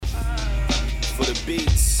For the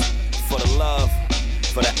beats, for the love,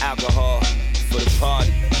 for the alcohol, for the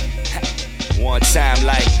party. One time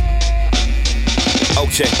like,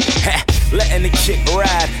 okay. Letting the kick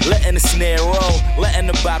ride, letting the snare roll, letting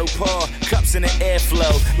the bottle pour, cups in the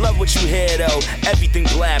airflow. Love what you hear though, everything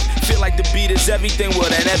blab. Feel like the beat is everything, well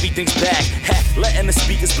then everything's back. Letting the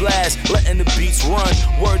speakers blast, letting the beats run.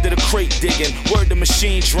 Word to the crate digging, word to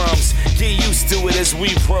machine drums. Get used to it as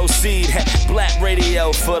we proceed. Black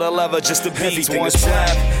radio for the lover, just the beats. Everything is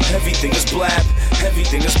blab, everything is blab,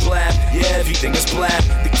 everything is blab. Yeah, everything is blab.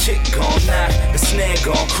 The kick gon' knock, the snare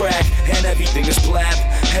gon' crack, and everything is blab,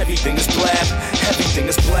 everything is blab. Everything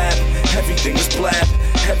is blab, everything is blab,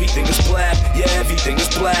 everything is blab, yeah, everything is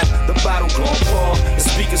blab. The bottle gon' pour, the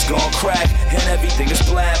speakers gon' crack, and everything is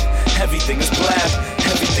blab, everything is blab,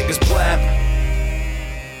 everything is blab.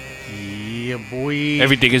 Yeah, boy.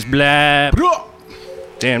 Everything is blab.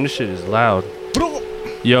 Damn, this shit is loud.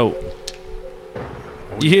 Yo.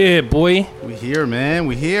 Yeah, boy. We here, man.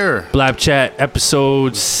 We here. Blab Chat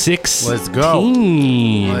episode 6. Let's go.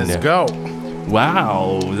 Let's go.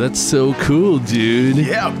 Wow, that's so cool, dude.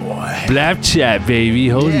 Yeah, boy. Blab Chat, baby.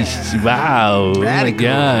 Holy shit. Wow. Radical. Oh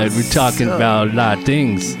my God. We're talking about a lot of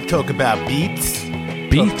things. Talk about beats.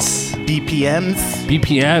 Beats. BPMs.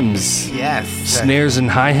 BPMs. Yes. Snares and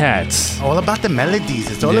hi-hats. All about the melodies.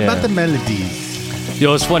 It's all about the melodies.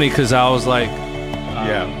 Yo, it's funny because I was like,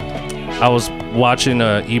 I was watching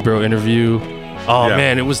a Ebro interview. Oh,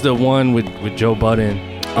 man, it was the one with Joe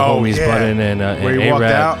Budden. The homies Budden and where he walked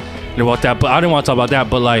out? They walked out, but I didn't want to talk about that.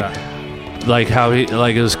 But like how he,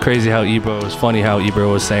 like it was crazy how Ebro, it was funny how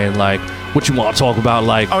Ebro was saying like, what you want to talk about,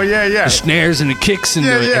 like the snares and the kicks and,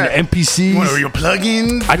 and the MPCs. What are your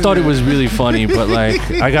plugins? I thought it was really funny, but like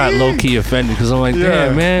I got low key offended because I'm like,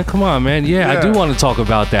 damn man, come on man, I do want to talk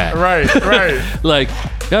about that. Right. Like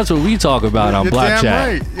that's what we talk about on Blab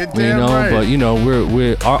Chat. You're damn right. But you know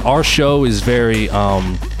we're our show is very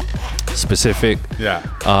specific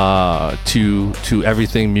to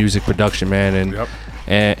everything music production, man,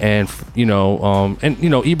 and you know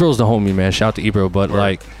Ebro's the homie, man. Shout out to Ebro, but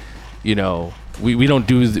like you know we're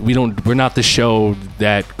not the show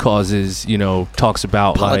that causes, you know, talks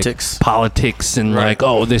about politics and like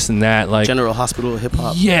this and that, like General Hospital hip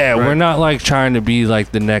hop. We're not like trying to be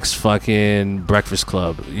like the next fucking Breakfast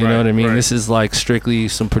Club, you know what I mean? This is like strictly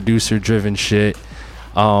some producer driven shit.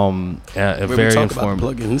 Very informative.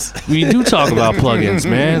 Plugins. We do talk about plugins,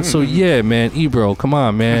 man. So yeah, man, Ebro, come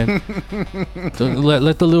on, man.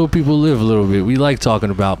 Let the little people live a little bit. We like talking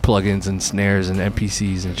about plugins and snares and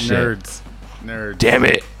MPCs and shit. Nerds. Damn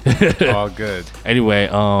it. All good. Anyway,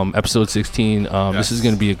 episode 16. This is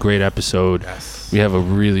gonna be a great episode. Yes. We have a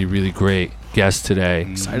really, really great guest today.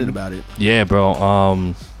 Excited about it. Yeah,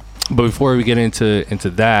 bro. But before we get into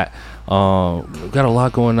that. We've got a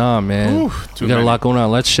lot going on, man. We got a lot going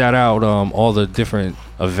on. Let's shout out all the different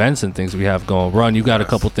events and things we have going. Run, you got a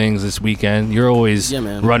couple things this weekend. You're always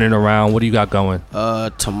running around. What do you got going?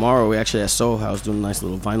 Tomorrow we actually at Soho House doing a nice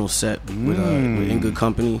little vinyl set with In Good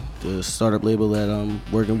Company, the startup label that I'm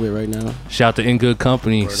working with right now. Shout out to In Good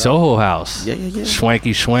Company, Soho House. Yeah.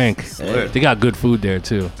 Swanky Schwank. They got good food there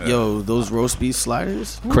too. Yo, those roast beef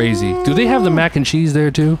sliders. Crazy. Do they have the mac and cheese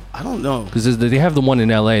there too? I don't know. Because they have the one in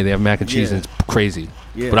LA. They have mac and cheese and it's crazy.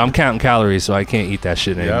 Yeah. But I'm counting calories, so I can't eat that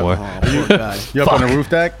shit anymore. Oh, poor guy. You up on the roof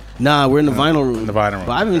deck? Nah, we're in the vinyl room. The vinyl room.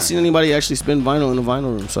 But I haven't seen anybody actually spin vinyl in the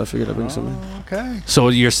vinyl room, so I figured I'd bring some in. Okay. So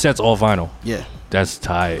your set's all vinyl? Yeah. That's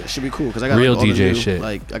tight. It should be cool because I got real like, all DJ the new, shit.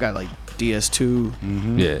 Like I got like DS2.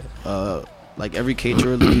 Mm-hmm. Yeah. Like every K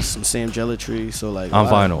release, some Sam Gelatry. So like on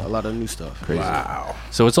vinyl, a lot of new stuff. Crazy. Wow.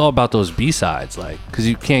 So it's all about those B-sides, like, because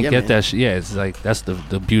you can't get that shit. Yeah, it's like that's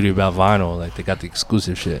the beauty about vinyl. Like they got the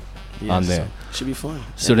exclusive shit on there. So should be fun.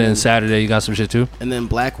 So then Saturday you got some shit too. And then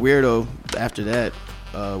Black Weirdo after that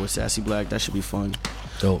with Sassy Black. That should be fun.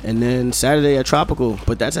 Dope. And then Saturday at Tropical,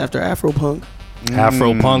 but that's after Afropunk.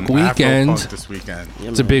 Afropunk weekend. Afropunk this weekend.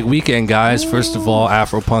 It's a big weekend, guys. First of all,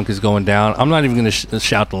 Afropunk is going down. I'm not even going to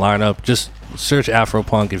shout the lineup. Just search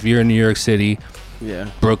Afropunk. If you're in New York City,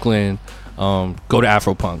 Brooklyn, go to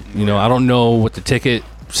Afropunk. You know, I don't know what the ticket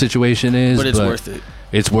situation is, but it's worth it.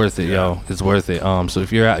 It's worth it, yo. It's worth it. So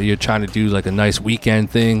if you're trying to do like a nice weekend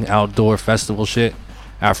thing, outdoor festival shit,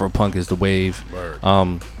 Afropunk is the wave.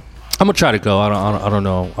 I'm gonna try to go. I don't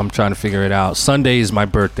know. I'm trying to figure it out. Sunday is my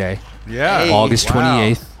birthday. Yeah. August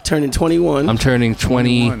 28th. Turning 21. I'm turning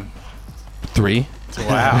 23.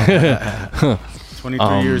 Wow.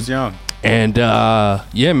 23 years young. And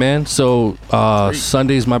yeah, man. So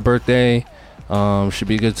Sunday's my birthday. Should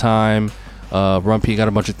be a good time. Run P got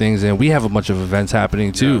a bunch of things, and we have a bunch of events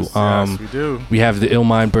happening too. Yes, we do. We have the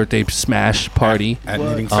Illmind birthday smash party At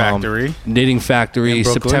Knitting Factory. Knitting Factory, In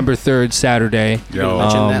Brooklyn. September 3rd, Saturday. Yo.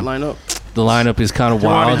 Mention that lineup. The lineup is kind of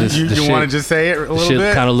wild. You want to just say it a little shit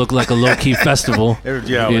bit? kind of look like a low key festival.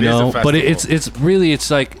 Yeah, you it is a know, but festival. it's really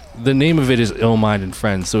like the name of it is Illmind and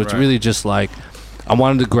Friends, so it's Right. really just like I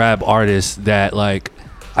wanted to grab artists that like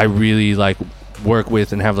I really like work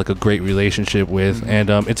with and have like a great relationship with, and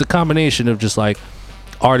it's a combination of just like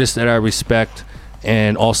artists that I respect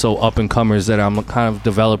and also up and comers that I'm kind of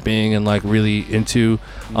developing and like really into.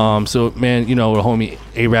 So man, you know, the homie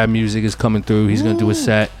A-Rab Music is coming through. He's gonna do a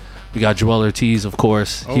set. We got Joel Ortiz, of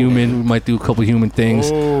course. Human. We might do a couple human things.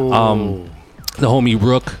 Oh. The homie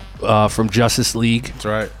Rook from Justice League. That's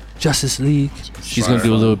right. Justice League. He's gonna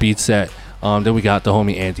do a little beat set. Then we got the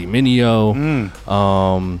homie Andy Mineo.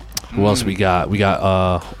 Who else we got? We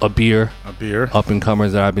got a beer up and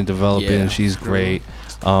comers that I've been developing. Yeah. She's great.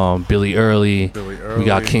 Billy Early. We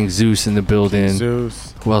got King Zeus in the building.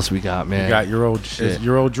 Zeus. Who else we got, man? You got your old Shit.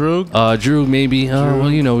 your old Drew. Drew, maybe.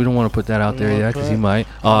 Well, you know, we don't want to put that out there yet because he might.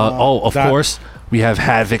 Of course, we have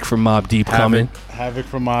Havoc from Mob Deep coming. Havoc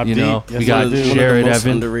from Mob You Deep. know, Yes, we got I do. Jared One of the most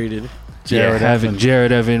Evan. underrated. Jared Havoc, Evan.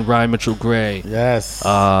 Jared Evan, Ryan Mitchell Gray. Yes.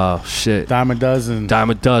 Shit. Dime a dozen.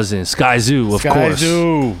 Dime a dozen. Sky Zoo, of Sky course.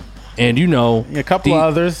 Zoo. And you know, Yeah, a couple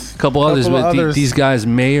others. couple others, but these guys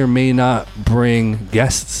may or may not bring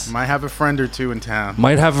guests. Might have a friend or two in town.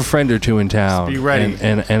 Might have a friend or two in town. Just be ready.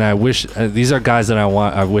 And I wish these are guys that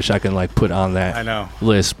I wish I can like put on that I know.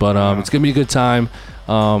 list. But it's gonna be a good time.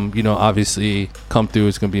 You know, obviously come through.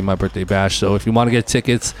 It's gonna be my birthday bash. So if you want to get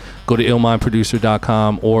tickets, go to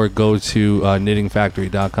illmindproducer.com or go to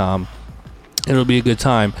knittingfactory.com. It'll be a good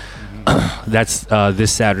time. That's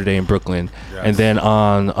this Saturday in Brooklyn. Yes. And then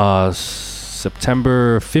on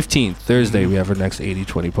September 15th, Thursday, we have our next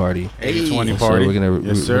 80-20 party. 80-20 So party. we're gonna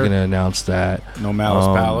Yes, sir. we're gonna announce that. No Malice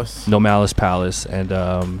Palace. No Malice Palace. And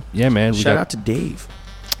yeah, man. Shout out to Dave.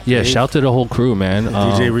 Yeah, shout to the whole crew, man.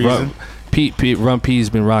 DJ Reason. Pete Run P's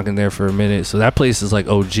been rocking there for a minute, so that place is like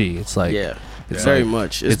OG. It's like Yeah. It's Yeah. very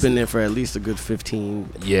much. It's- It's been there for at least a good 15.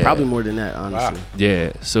 Yeah. Probably more than that, honestly.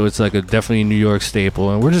 yeah, so it's like a definitely New York staple,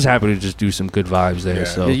 and we're just happy to just do some good vibes there. Yeah.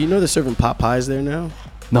 So Yeah, you know they're serving pot pies there now?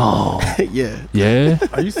 no, Yeah. yeah,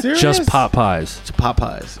 Are you serious? just pot pies. It's pot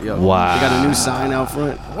pies. Yo. Wow. They got a new sign out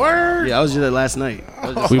front. Word. Yeah, I was just there last night.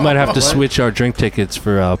 We might have to switch our drink tickets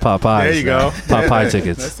for pot pies. There you go. Pot pie That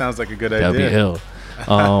tickets. sounds like a good That'd idea. be ill.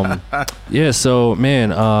 Yeah, so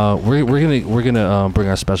man, we're gonna bring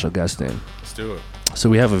our special guest in. Let's do it. So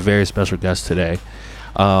we have a very special guest today.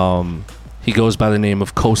 He goes by the name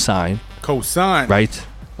of Cosign, Cosign. right?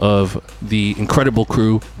 Of the incredible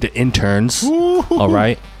crew, the Interns. All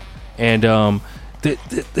right, and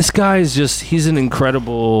this guy is just—he's an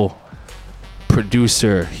incredible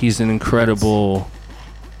producer. He's an incredible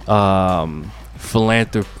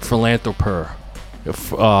philanthropist.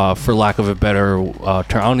 For lack of a better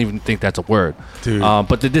term, I don't even think that's a word. Dude.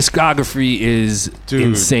 But the discography is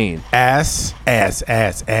insane. Ass. Ass, Make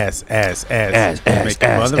ass, the ass,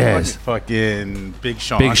 motherfucking ass. fucking Big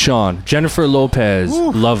Sean. Big Sean, Jennifer Lopez,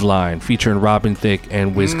 Love Line, featuring Robin Thicke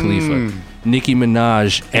and Wiz Khalifa, Nicki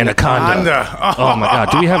Minaj, Anaconda. Oh my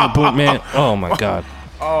God, do we have a boom man? Oh my God,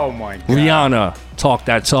 Oh my god. Rihanna, Talk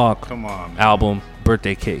That Talk Come on, man. album,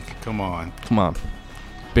 Birthday Cake. Come on. Come on,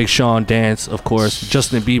 Big Sean, Dance, of course.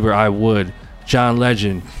 Justin Bieber, I Would. John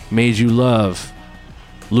Legend, Made You Love.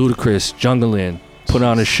 Ludacris, Junglein, Put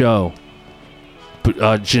On a Show.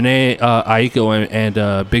 Janae Aiko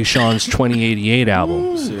and Big Sean's 2088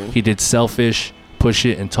 album. He did Selfish, Push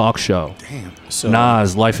It, and Talk Show. Damn. So,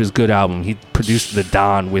 Nas, Life is Good album. He produced The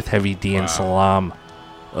Don with Heavy D and Salam.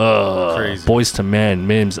 Crazy. Boys to Men,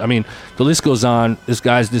 Mims. I mean, the list goes on. This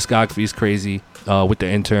guy's discography is crazy with the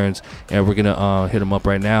Interns. And we're going to hit him up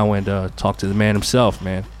right now and talk to the man himself,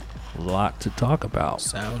 man. A lot to talk about.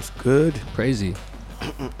 sounds good. Crazy.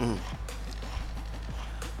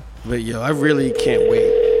 But yo, I really can't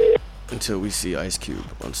wait until we see Ice Cube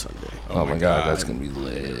on Sunday. Oh, my God. That's going to be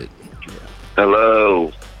lit.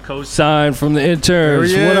 Hello. Cosign from the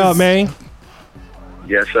Interns. There he What up, is. man?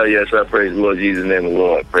 Yes, sir. Yes, sir. Praise the Lord Jesus' name, the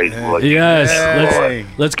Lord. Praise the Lord. Yes. Hey.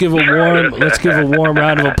 Let's give a warm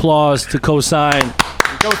round of applause to Cosign.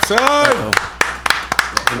 Go, son.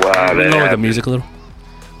 Wow, man. Lower the music a little.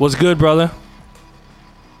 What's good, brother?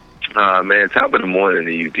 Man, top of the morning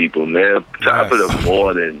to you people, man. Top Yes. of the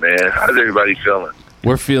morning, man. How's everybody feeling?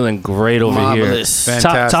 We're feeling great over Marvelous. here.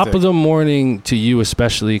 Fantastic. Top of the morning to you,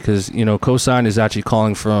 especially because you know Cosign is actually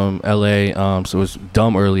calling from LA, so it's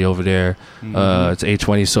dumb early over there. It's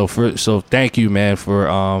 8:20. So thank you, man,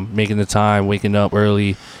 for making the time, waking up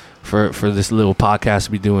early for this little podcast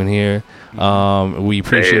we doing here. We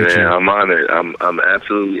appreciate man, you. I'm honored. I'm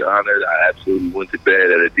absolutely honored. I absolutely went to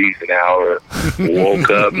bed at a decent hour. Woke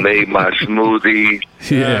up, made my smoothie.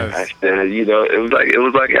 Yeah. I said, it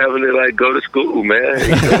was like having to like go to school, man.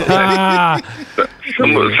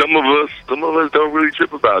 Some of us don't really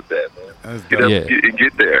trip about that, man. Get up,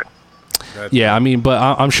 get there. Yeah, I mean, but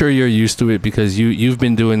I'm sure you're used to it because you've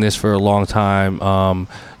been doing this for a long time.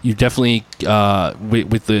 You definitely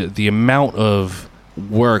with the amount of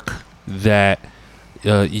work that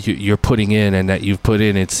you're putting in and that you've put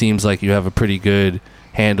in, it seems like you have a pretty good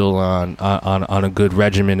handle on a good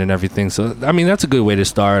regimen and everything. So I mean, that's a good way to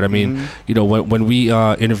start. I mean, when we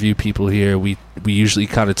interview people here, we usually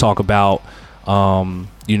kind of talk about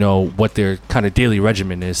what their kind of daily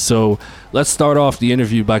regimen is. So let's start off the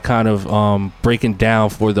interview by kind of breaking down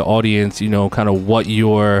for the audience, kind of what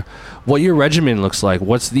your regimen looks like.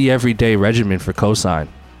 What's the everyday regimen for Cosign?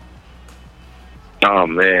 Oh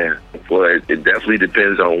man, well, it definitely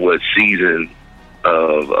depends on what season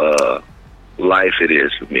of life it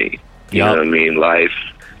is for me. You know what I mean? Life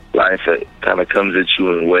kind of comes at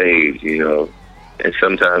you in waves, and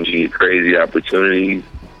sometimes you get crazy opportunities,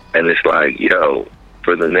 and it's like,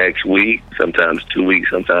 for the next week, sometimes 2 weeks,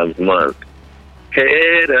 sometimes a month,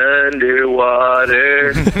 head underwater,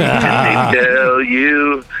 and they tell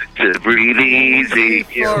you to breathe easy.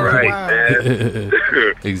 Yeah, right, man.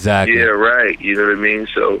 Exactly. Yeah, right. You know what I mean?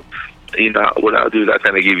 So, what I'll do is I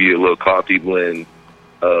kind of give you a little coffee blend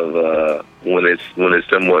of when it's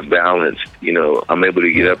somewhat balanced. I'm able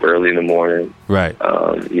to get up early in the morning. Right.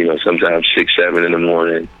 Sometimes 6, 7 in the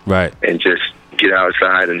morning. Right. And just get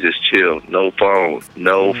outside and just chill. No phone.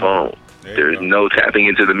 No phone. There's no tapping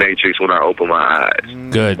into the matrix when I open my eyes.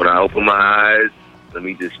 Good. When I open my eyes, let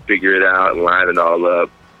me just figure it out and line it all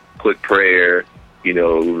up. Quick prayer,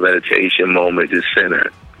 meditation moment, just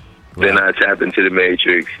center. Right. Then I tap into the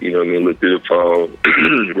matrix, look through the phone,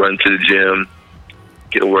 run to the gym,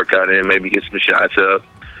 get a workout in, maybe get some shots up,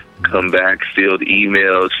 come back, field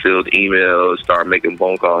emails, start making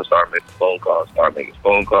phone calls.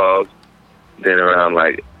 Then around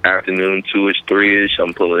like afternoon, 2-ish, 3-ish,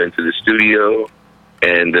 I'm pulling into the studio,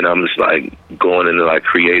 and then I'm just like going into like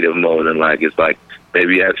creative mode, and like it's like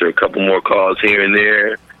maybe after a couple more calls here and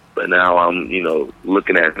there, but now I'm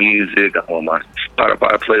looking at music. I'm on my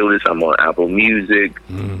Spotify playlist. I'm on Apple Music.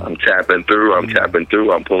 I'm tapping through.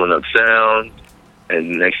 I'm pulling up sounds,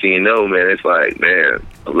 and next thing you know, man, it's like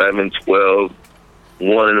 11, 12,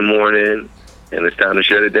 1 in the morning, and it's time to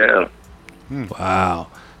shut it down. Wow.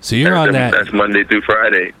 So you're on that. That's Monday through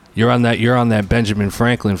Friday. You're on that Benjamin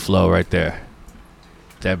Franklin flow right there.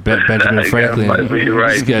 That Benjamin Franklin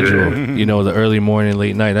schedule. The early morning,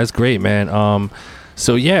 late night. That's great, man.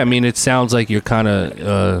 So yeah, I mean, it sounds like you're kind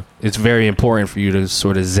of. It's very important for you to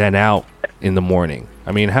sort of zen out in the morning.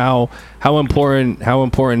 I mean, how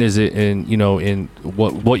important is it in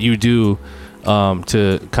what you do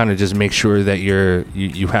to kind of just make sure that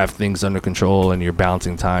you have things under control and you're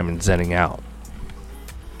balancing time and zenning out?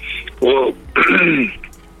 Well,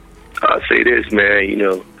 I'll say this,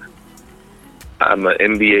 man. I'm an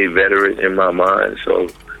NBA veteran in my mind, so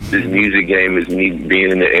this music game is me being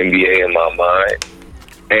in the NBA in my mind.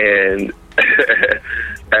 And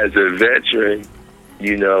as a veteran,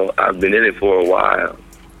 I've been in it for a while.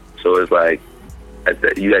 So it's like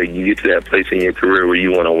you get to that place in your career where you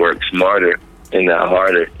want to work smarter and not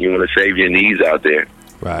harder. You want to save your knees out there.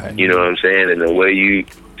 Right. You know what I'm saying? And the way you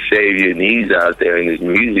save your knees out there in this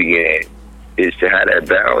music game is to have that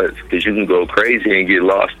balance, because you can go crazy and get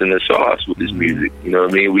lost in the sauce with this music. You know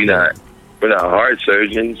what I mean? We're not heart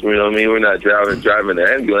surgeons. You know what I mean? We're not driving the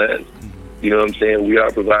ambulance. You know what I'm saying? We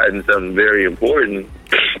are providing something very important,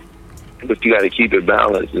 but you got to keep it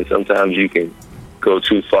balanced. And sometimes you can go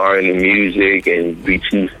too far in the music and be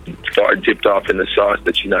too far dipped off in the sauce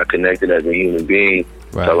that you're not connected as a human being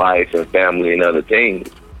to life and family and other things.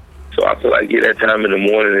 So I feel like that time in the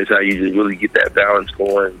morning is how you just really get that balance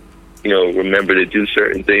going. Remember to do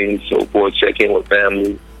certain things, so forth, check in with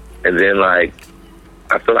family. And then, I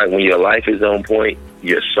feel like when your life is on point,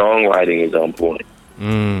 your songwriting is on point.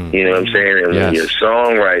 You know what I'm saying? And when your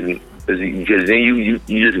songwriting, because then you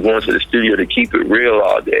just go into the studio to keep it real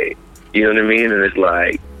all day. You know what I mean? And it's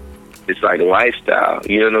like a lifestyle.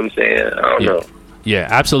 You know what I'm saying? I don't know. Yeah,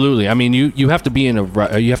 absolutely. I mean, you have to be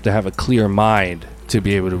you have to have a clear mind to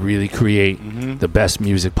be able to really create the best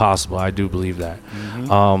music possible. I do believe that.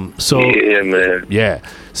 So yeah, man. Yeah.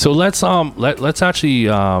 So let's actually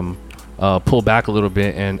pull back a little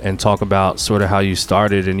bit and talk about sort of how you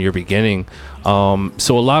started in your beginning.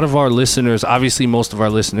 So a lot of our listeners, obviously most of our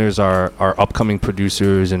listeners are upcoming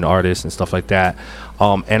producers and artists and stuff like that.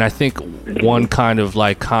 And I think one kind of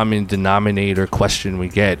like common denominator question we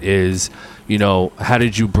get is, you know, how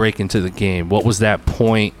did you break into the game? What was that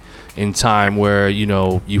point in time where, you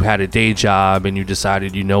know, you had a day job and you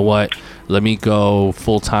decided, you know what, let me go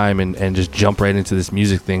full time and just jump right into this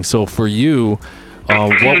music thing? So for you,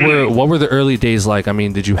 what were the early days like? I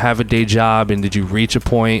mean, did you have a day job, and did you reach a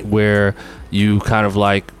point where you kind of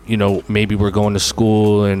like, you know, maybe were going to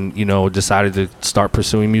school and, you know, decided to start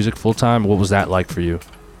pursuing music full time? What was that like for you?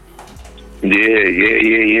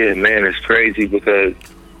 Yeah, man, it's crazy because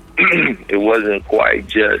it wasn't quite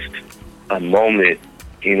just a moment,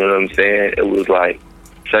 you know what I'm saying? It was like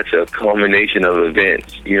such a culmination of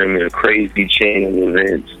events, you know what I mean? A crazy chain of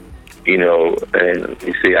events, you know, and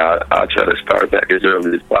you see, I'll try to start back as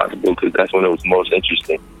early as possible because that's when it was most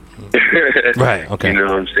interesting. Right, okay. You know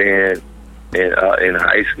what I'm saying? And in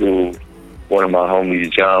high school, one of my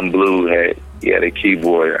homies, John Blue, he had a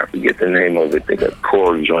keyboard. I forget the name of it. I think a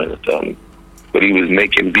chord joint or something. But he was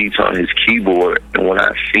making beats on his keyboard, and when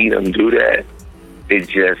I seen him do that, it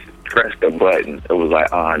just pressed a button. It was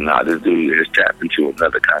like, oh, nah, this dude is tapped into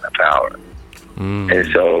another kind of power. And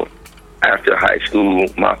so after high school,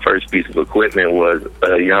 my first piece of equipment was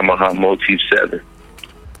a Yamaha Motif 7.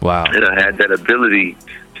 Wow. And I had that ability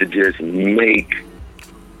to just make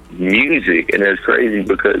music, and it's crazy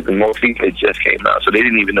because the Motif had just came out, so they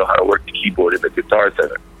didn't even know how to work the keyboard in the Guitar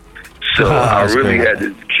Center. So I really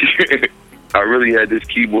had this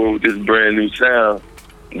keyboard with this brand new sound.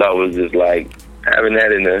 That was just like, having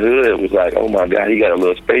that in the hood was like, oh my God, he got a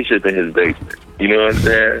little spaceship in his basement. You know what I'm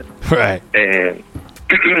saying? Right.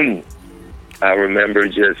 And I remember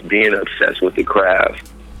just being obsessed with the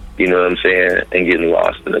craft, you know what I'm saying, and getting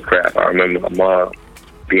lost in the craft. I remember my mom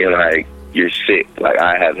being like, you're sick. Like,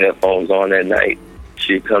 I have headphones on that night.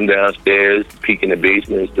 She'd come downstairs, peek in the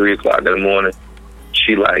basement. It's 3 o'clock in the morning.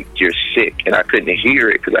 She like, you're sick. And I couldn't hear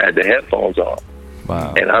it because I had the headphones on.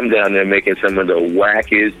 Wow. And I'm down there making some of the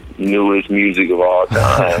wackest, newest music of all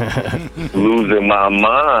time, losing my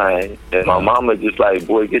mind. And my mama just like,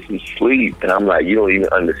 boy, get some sleep. And I'm like, you don't even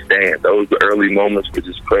understand. Those early moments were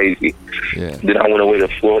just crazy. Yeah. Then I went away to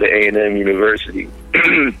Florida A&M University,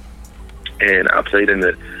 and I played in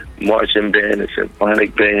the marching band, the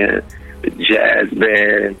symphonic band, the jazz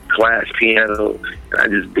band, class piano. And I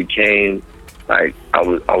just became like, I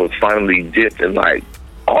was finally dipped in like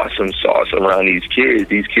awesome sauce around these kids.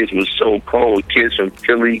 These kids were so cold. Kids from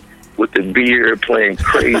Philly with the beard, playing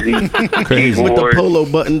crazy Crazy. With the polo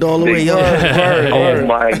buttoned all the way up. Oh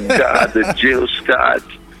my God, the Jill Scotts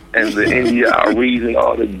and the India Aries and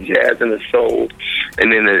all the jazz and the soul.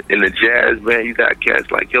 And then in the jazz band, you got cats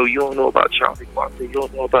like, yo, you don't know about Charlie Parker, you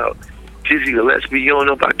don't know about Dizzy Gillespie, you don't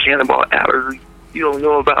know about Cannonball Adderley, you don't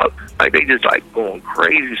know about, like, they just like going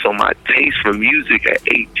crazy. So my taste for music at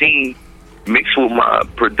 18 mixed with my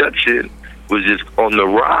production was just on the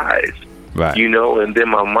rise. Right. You know, and then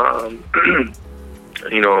my mom,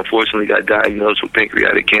 you know, unfortunately got diagnosed with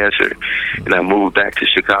pancreatic cancer, and I moved back to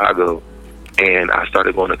Chicago, and I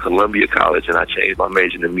started going to Columbia College, and I changed my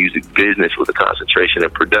major to music business with a concentration in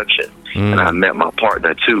production, and I met my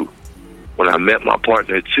partner too. When I met my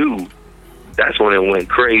partner too, that's when it went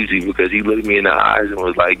crazy because he looked me in the eyes and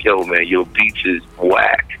was like, yo, man, your beats is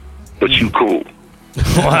whack, but you cool.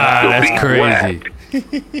 Wow, Your that's beats crazy.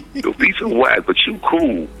 whack. Your beats are whack, but you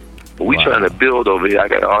cool. But we trying to build over here. I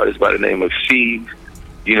got an artist by the name of Steve,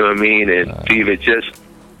 you know what I mean? And Steve had just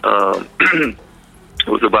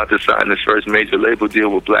was about to sign his first major label deal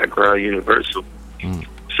with Black Crown Universal.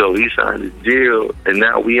 So he signed his deal, and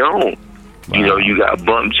now we own. Wow. You know, you got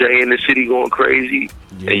Bump J in the city going crazy,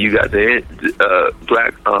 and you got the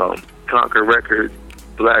Black Conquer Records,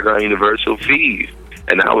 Black Crown Universal fees.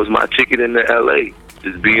 And that was my ticket into L.A.,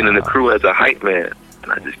 just being in the crew as a hype man.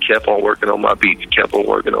 And I just kept on working on my beats,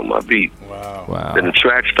 Wow. Then the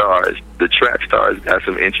track stars got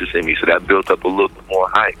some interest in me, so that built up a little bit more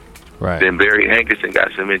hype. Right. Then Barry Hankerson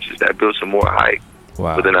got some interest, that built some more hype.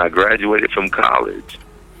 Wow. But then I graduated from college,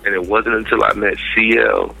 and it wasn't until I met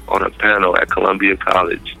CL on a panel at Columbia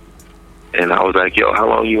College. And I was like, yo, how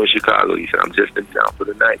long you in Chicago? He said, I'm just in town for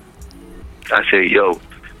the night. I said, yo,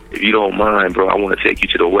 if you don't mind, bro, I want to take you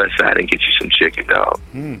to the west side and get you some chicken, dog.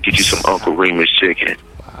 Get you some Uncle Remus chicken.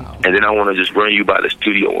 Wow. And then I want to just run you by the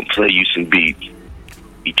studio and play you some beats.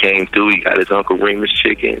 He came through. He got his Uncle Remus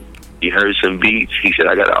chicken. He heard some beats. He said,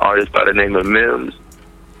 I got an artist by the name of Mims.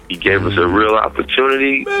 He gave us a real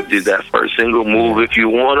opportunity. Did that first single, Move If You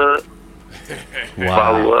Wanna. Wow.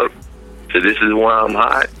 Follow up. So this is why I'm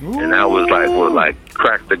hot. And that was like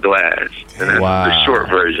Crack the Glass. And that's the short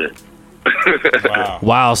version.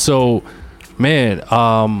 Wow. So, man,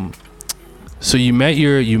 so you met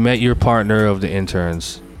your partner of the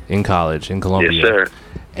interns in college in Columbia. Yes, sir.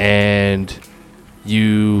 And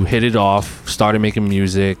you hit it off, started making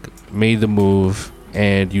music, made the move,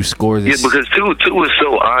 and you scored this. Yeah, because two was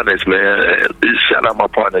so honest, man. Shout out my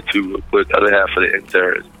partner too, with the other half of the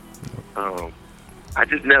interns. I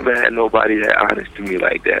just never had nobody that honest to me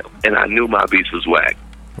like that, and I knew my beats was whack.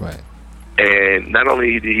 Right. And not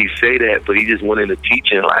only did he say that, but he just went into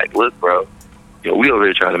teaching like, look, bro, we over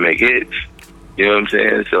here trying to make hits. You know what I'm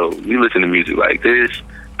saying? So we listen to music like this,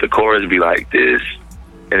 the chorus be like this,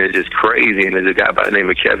 and it's just crazy. And there's a guy by the name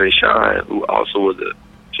of Kevin Shine, who also was a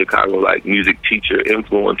Chicago like music teacher,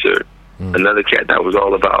 influencer. Another cat that was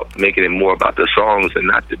all about making it more about the songs and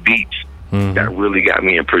not the beats. That really got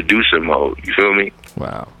me in producer mode. You feel me?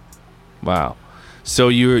 Wow. So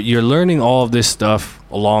you're learning all of this stuff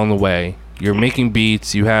along the way. You're making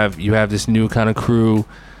beats. You have this new kind of crew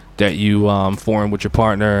that you form with your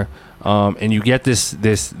partner, and you get this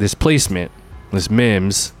placement, this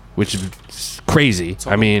MIMS, which is crazy.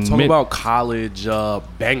 Talk about college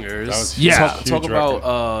bangers. Talk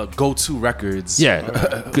about Go-To Records.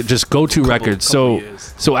 Yeah, just Go-To Records. So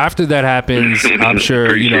after that happens, I'm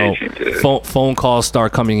sure phone calls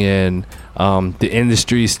start coming in. The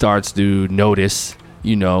industry starts to notice.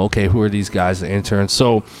 Okay, who are these guys, the interns?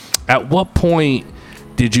 So, at what point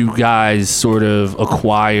did you guys sort of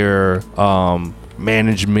acquire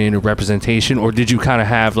management or representation, or did you kind of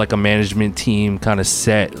have like a management team kind of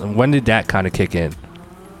set? When did that kind of kick in?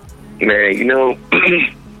 Man,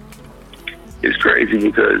 it's crazy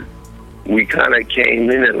because we kind of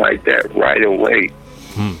came in it like that right away.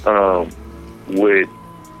 With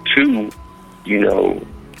two,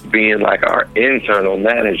 being like our internal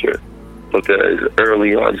manager, because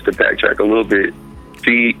early on, just to backtrack a little bit,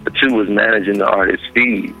 two was managing the artist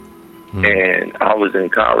Steve, and I was in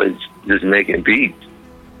college just making beats.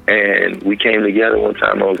 And we came together one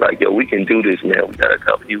time. I was like, yo, we can do this, man. We got a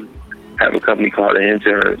company. We have a company called The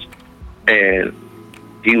Interns. And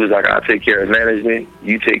he was like, I'll take care of management.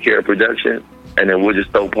 You take care of production. And then we'll just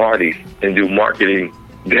throw parties and do marketing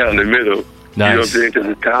down the middle. Nice. You know what I'm saying? Because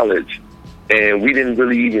it's college. And we didn't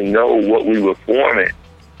really even know what we were forming.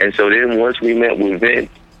 And so then once we met with Vince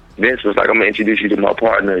was like, I'm going to introduce you to my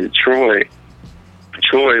partner, Troy.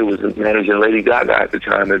 Troy was managing Lady Gaga at the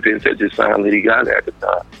time, and Vince had just signed Lady Gaga at the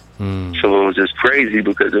time. So it was just crazy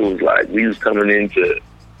because it was like we was coming into,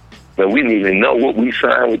 but we didn't even know what we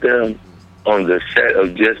signed with them on the set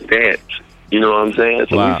of Just Dance. You know what I'm saying?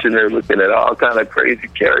 So we sitting there looking at all kind of crazy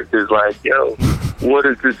characters like, yo, what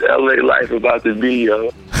is this LA life about to be, yo? You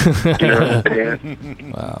know what I'm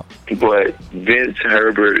saying? Wow. But Vince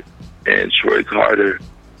Herbert and Troy Carter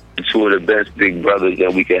are two of the best big brothers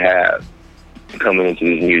that we could have coming into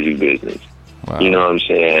this music business. Wow. You know what I'm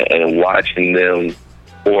saying? And watching them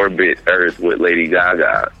orbit Earth with Lady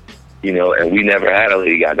Gaga, and we never had a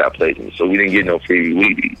Lady Gaga placement, so we didn't get no freebie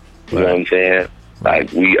weebies. You know what I'm saying?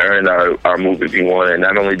 Like, we earned our move if you want, and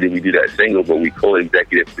not only did we do that single, but we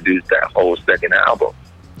co-executive produced that whole second album,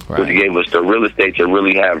 which gave us the real estate to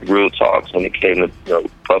really have real talks when it came to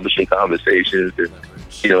publishing conversations and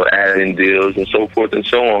adding deals and so forth and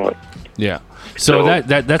so on. Yeah. So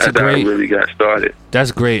that's a great. Really got started.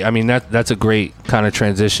 That's great. I mean that's a great kind of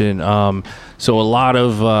transition. So a lot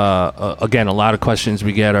of questions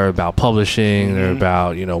we get are about publishing. They're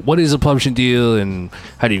about what is a publishing deal and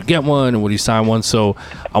how do you get one and what do you sign one. So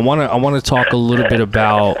I want to talk a little bit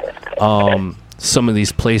about some of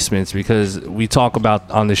these placements, because we talk about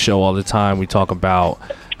on the show all the time. We talk about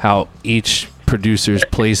how each producer's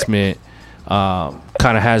placement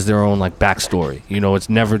kind of has their own like backstory. It's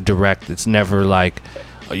never direct. It's never like,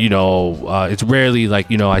 it's rarely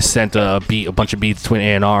like, I sent a bunch of beats to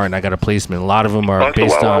an A&R and I got a placement. A lot of them are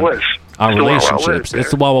based on relationships. It's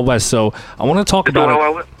the Wild Wild West. So I want to talk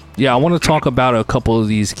about a couple of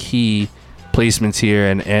these key placements here,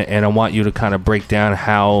 and I want you to kind of break down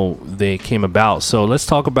how they came about. So let's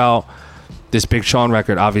talk about this Big Sean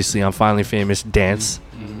record. Obviously, I'm Finally Famous, Dance,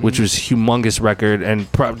 which was humongous record, and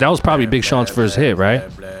that was probably Big Sean's first hit, right?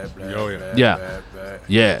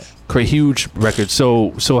 Yeah, huge record.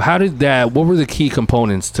 So how did that? What were the key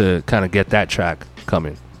components to kind of get that track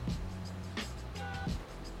coming?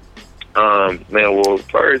 Well,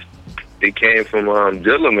 first it came from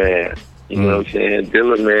Dilla Man. You know what I'm saying?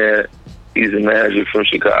 Dilla Man, he's a manager from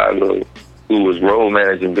Chicago who was role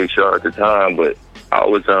managing Big Sean at the time, but I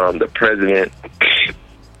was the president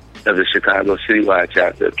of the Chicago citywide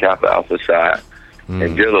chapter of Kappa Alpha Psi.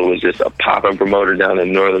 And Dilla was just a popping promoter down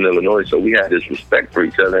in Northern Illinois, so we had this respect for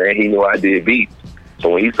each other, and he knew I did beats. So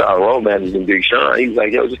when he started road managing Big Sean, he was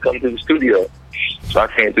like, yo, just come to the studio. So I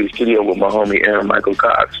came to the studio with my homie Aaron Michael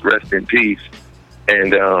Cox, rest in peace.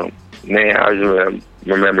 And, man, I just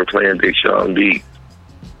remember playing Big Sean beats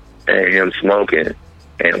and him smoking.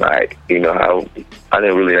 And, like, you know, how I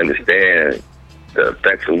didn't really understand the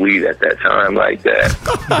effects of weed at that time like that.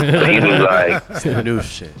 So he was like... It's the new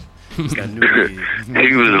shit. He's got new weed.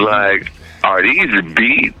 He was like, are these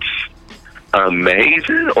beats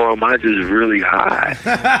amazing, or am I just really high?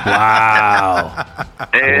 Wow.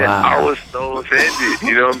 And I was so offended.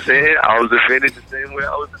 You know what I'm saying? I was offended the same way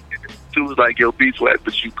I was offended. Too was like, yo, beats whack,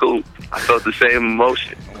 but you cool. I felt the same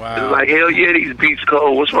emotion. Wow. It was like, hell yeah, these beats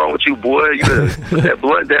cold. What's wrong with you, boy? You better put that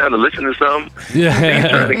blunt down to listen to something. Yeah. Niggas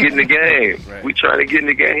trying to get in the game. Right. We trying to get in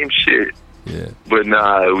the game, shit. Yeah. But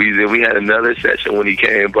nah, we had another session when he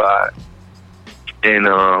came by, and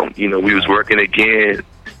you know, we was working again,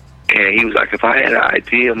 and he was like, if I had an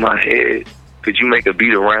idea in my head, could you make a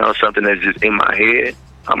beat around something that's just in my head?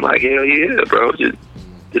 I'm like, hell yeah, bro,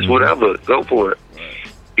 just whatever, go for it.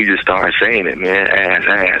 He just started saying it, man. Ass.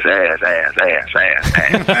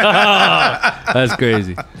 That's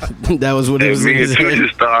crazy. That was what it was. Me and Two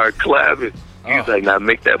just started clapping. He was like, now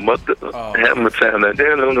make that hammer sound.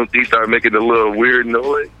 Then he started making a little weird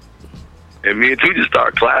noise. And me and Two just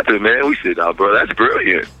started clapping, man. We said, oh, bro, that's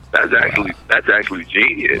brilliant. That's actually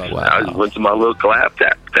genius. Wow. I just went to my little clap,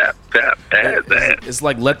 tap, ass. It's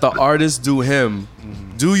like, let the artist do him.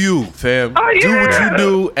 Do you, fam. Oh, yeah. Do what you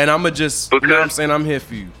do, and I'ma just, you know what I'm saying? I'm here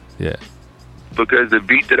for you. Yeah. Because the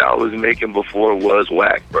beat that I was making before was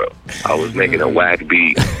whack, bro. I was making a whack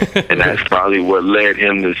beat, and that's probably what led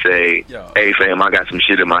him to say, hey, fam, I got some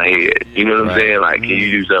shit in my head. You know what I'm saying? Like, can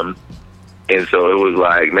you do something? And so it was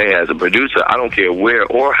like, man, as a producer, I don't care where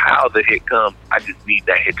or how the hit comes. I just need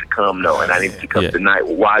that hit to come, though, and I need it to come tonight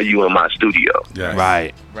while you in my studio. Yeah.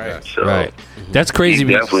 Right. So Right. That's crazy.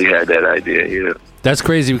 He definitely had that idea, yeah. That's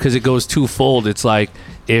crazy because it goes twofold. It's like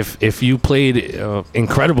if you played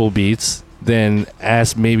incredible beats, then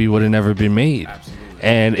Ass maybe would have never been made. Absolutely.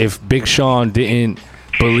 And if Big Sean didn't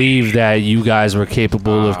believe that you guys were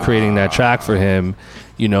capable of creating that track for him,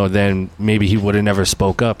 you know, then maybe he would have never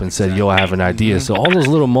spoke up and said, yo, I have an idea. So all those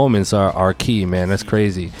little moments are key, man. That's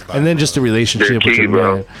crazy. And then just the relationship with your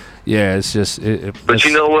man. Yeah, it's just... But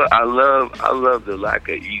you know what? I love the lack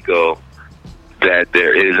of ego that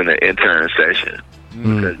there is in an intern session.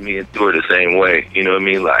 Because me and Two are the same way. You know what I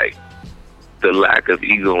mean? Like, the lack of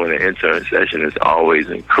ego in an intern session is always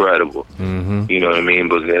incredible. You know what I mean?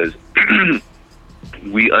 Because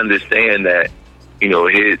we understand that, you know,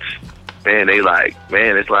 hits, man,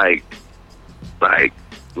 it's like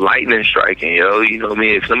lightning striking, yo. You know what I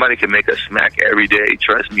mean? If somebody can make a smack every day,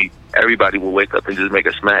 trust me, everybody will wake up and just make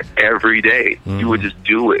a smack every day. You would just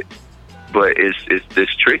do it. But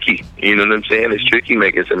it's tricky. You know what I'm saying? It's tricky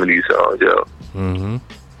making some of these songs, yo.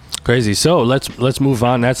 Crazy. So let's move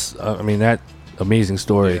on. That's that amazing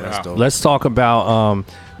story. Yeah, let's talk about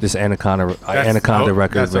this Anaconda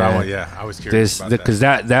record. That's what man. I was curious about because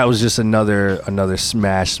that was just another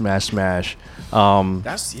smash. That's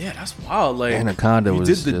wild. Like, Anaconda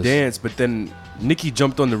did the dance, but then Nicki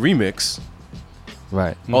jumped on the remix.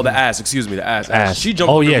 Right. Oh, the Ass. Excuse me, the Ass. She jumped.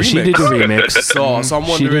 Oh on the yeah, remix. she did the remix. So I'm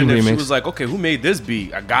wondering if she remix. was like, okay, who made this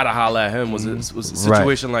beat? I gotta holla at him. Was it a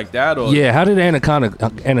situation like that, or yeah? How did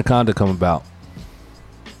Anaconda come about?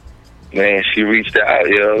 Man, she reached out,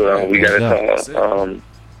 yo. We got a call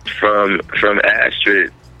from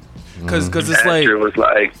Astrid. Because it's Astrid was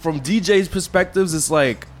like, from DJ's perspectives, it's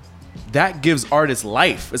like that gives artists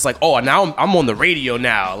life. It's like, oh, now I'm on the radio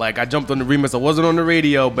now. Like, I jumped on the remix. I wasn't on the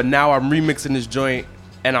radio, but now I'm remixing this joint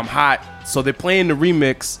and I'm hot. So they're playing the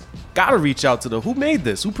remix. Gotta reach out to who made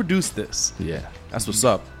this? Who produced this? Yeah. That's what's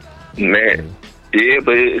up. man, yeah,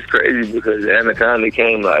 but it's crazy because Anaconda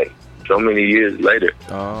came like so many years later.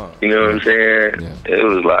 You know what I'm saying? Yeah. It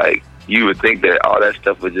was like, you would think that all that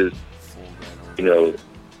stuff would just, you know,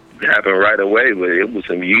 happen right away, but it was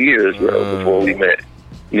some years, bro, before we met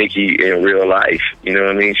Nicki in real life. You know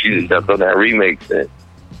what I mean? She just jumped on that remix, and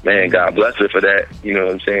man, God bless her for that. You know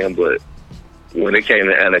what I'm saying? But when it came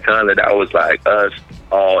to Anaconda, that was like us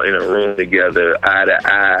all in a room together, eye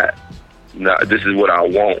to eye. Nah, this is what I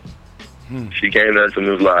want. She came to us and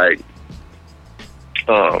was like,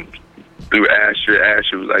 through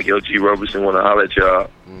Asher was like, yo, G. Roberson want to holler at y'all.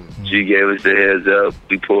 G gave us the heads up.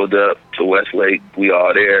 We pulled up to Westlake. We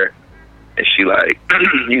all there. And she like,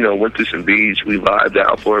 you know, went through some beats. We vibed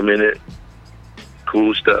out for a minute.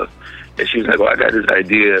 Cool stuff. And she was like, well, I got this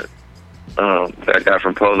idea that I got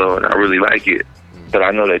from Polo, and I really like it. But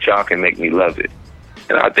I know that y'all can make me love it.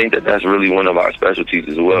 And I think that that's really one of our specialties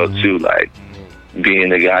as well, too. Like, being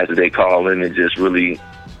the guys that they call in and just really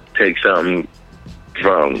take something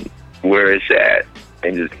from where it's at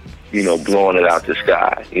and just, you know, blowing it out the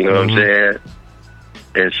sky. You know what I'm saying?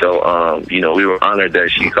 And so, you know, we were honored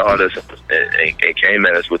that she called us and came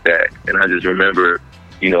at us with that. And I just remember,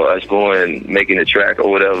 you know, us making a track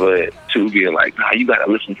or whatever, and two being like, nah, you got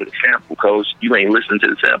to listen to the sample, coach. You ain't listening to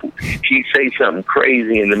the sample. He say something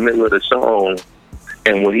crazy in the middle of the song,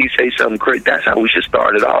 and when he say something crazy, that's how we should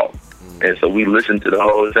start it off. And so we listened to the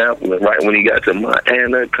whole sample, and right when he got to my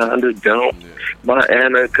anaconda don't want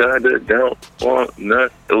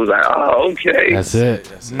nothing, it was like, oh, okay. That's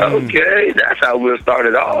it. Okay, that's how we'll start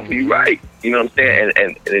it off. You right. You know what I'm saying?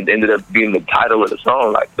 And it ended up being the title of the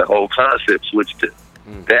song, like the whole concept switched to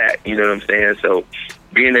that. You know what I'm saying? So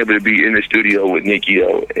being able to be in the studio with Nikki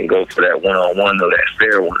and go for that one-on-one, though, that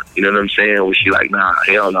fair one, you know what I'm saying? Was she like, nah,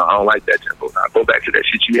 hell no, I don't like that tempo. Nah, go back to that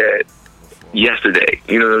shit you had yesterday.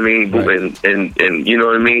 You know what I mean? Right. And you know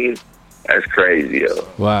what I mean? That's crazy, yo.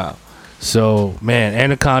 Wow. So, man,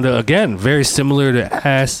 Anaconda, again, very similar to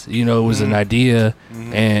Ass. You know, it was an idea,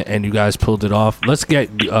 and you guys pulled it off. Let's get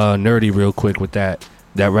nerdy real quick with that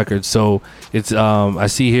record. So, it's I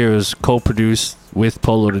see here is co-produced with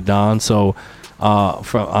Polo the Don. So,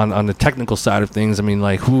 from on the technical side of things, I mean,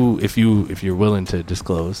 like, who, if you're willing to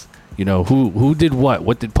disclose, you know, who did what?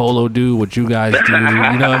 What did Polo do? What you guys do? You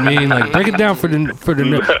know what I mean? Like, break it down for the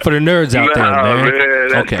nerds out there,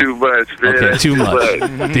 man. That's too much, man. Okay, too much.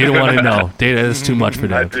 They don't want to know. That's too much for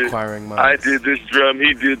them. I did this drum,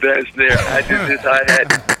 he did that snare. I did this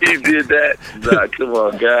hi-hat, he did that. Nah, come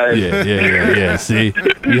on, guys. Yeah. See,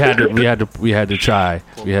 we had to try.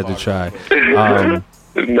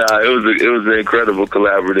 Nah, it was an incredible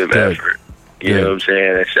collaborative effort. You know what I'm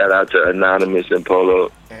saying? And shout out to Anonymous and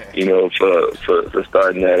Polo, you know, for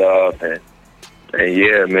starting that off. And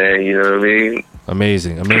yeah, man, you know what I mean?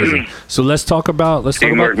 Amazing. So let's talk about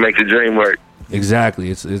teamwork makes the dream work.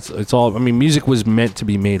 Exactly. It's all. I mean, music was meant to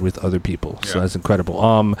be made with other people, so that's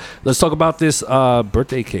incredible. Let's talk about this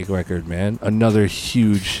birthday cake record, man. Another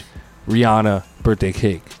huge Rihanna birthday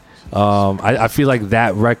cake. I feel like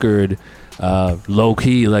that record, low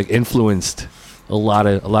key, like influenced a lot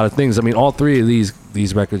of things. I mean, all three of these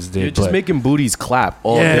records did. You're just making booties clap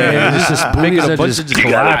all day. It's just making a bunch of just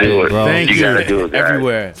clapping, bro. Thank you. Gotta do it,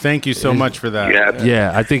 Everywhere. Thank you so much for that.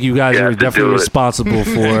 Yeah, I think you guys are definitely responsible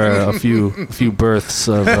for a few births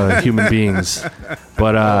of human beings.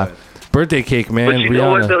 But birthday cake, man. But you Rihanna.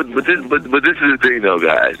 know what though? But this is the thing though,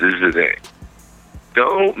 guys. This is the thing.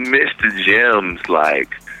 Don't miss the gems like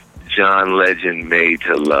John Legend, Made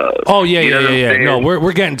to Love. Oh yeah. No,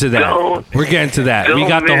 we're getting to that. We're getting to that. We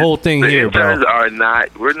got the whole thing here, bro.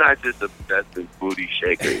 We're not just obsessive booty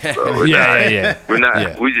shakers, bro. Yeah. We're not.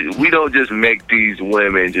 Yeah. We don't just make these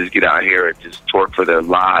women just get out here and just twerk for their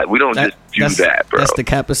lives. We don't just do that, bro. That's the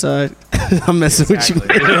Kappa side. I'm messing with you.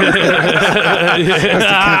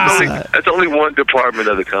 That's only one department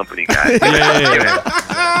of the company, guys.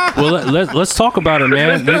 Yeah. Well, let's talk about it,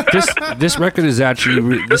 man. This record is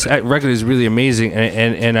actually record is really amazing,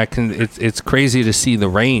 and it's crazy to see the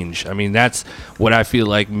range. I mean, that's what I feel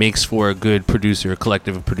like makes for a good producer, a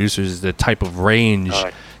collective of producers, is the type of range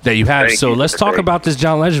that you have. So let's talk about this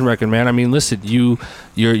John Legend record, man. I mean, listen, you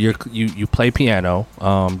play piano,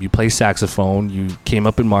 you play saxophone, you came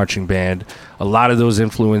up in marching band. A lot of those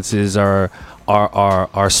influences are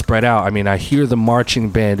spread out. I mean, I hear the marching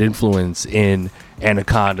band influence in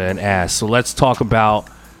Anaconda and Ass. So let's talk about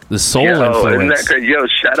the soul influence.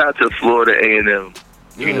 Shout out to Florida A&M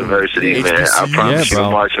University, man. I promise you,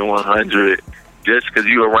 Marching 100. Just because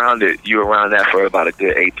you around that for about a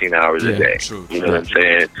good 18 hours a day. True. You know what I'm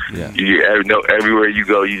saying? Yeah. Everywhere you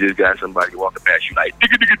go, you just got somebody walking past you like,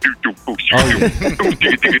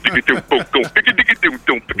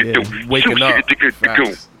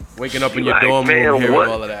 waking up in your dorm room, hearing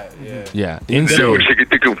all of that. Yeah. Insane.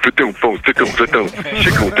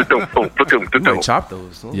 Chop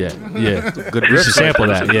those. Yeah. Good. We should sample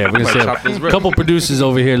that. Yeah, we're gonna sample. A couple producers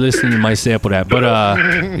over here listening might sample that, but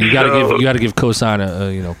you gotta give Cosign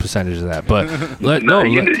a percentage of that. But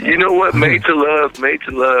you know what? Made to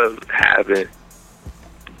Love happened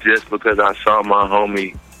just because I saw my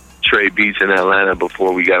homie Trey Beats in Atlanta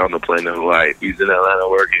before we got on the plane to Hawaii. He was in Atlanta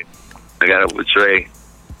working. I got up with Trey.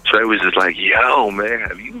 Trey was just like, yo, man,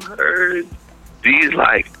 have you heard these,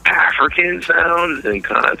 like, African sounds in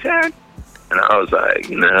Contact? And I was like,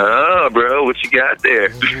 no, bro, what you got there?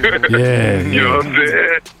 Yeah. You know what I'm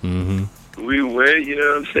saying? Mm-hmm. We went, you know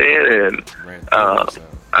what I'm saying? And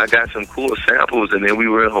I got some cool samples, and then we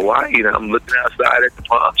were in Hawaii, and I'm looking outside at the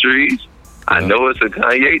palm trees, I know it's a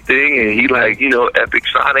Kanye thing, and he like, Epic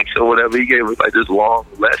Sonics or whatever. He gave us like this long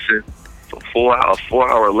lesson, a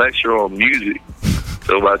 4-hour lecture on music.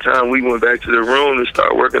 So by the time we went back to the room to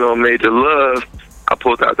start working on Major Love, I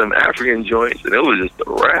pulled out them African joints, and it was just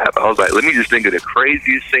a rap. I was like, let me just think of the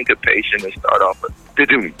craziest syncopation and start off with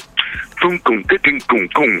da-doom, boom, boom, da-doom, boom,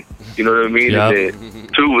 boom. You know what I mean? Yep. And then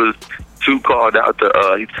two called out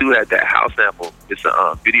two had that house sample. It's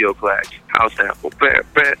a Video Clash house sample.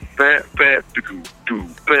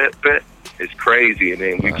 It's crazy. And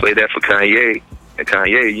then we played that for Kanye. And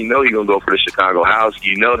Kanye, he gonna go for the Chicago house.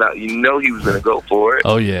 He was gonna go for it.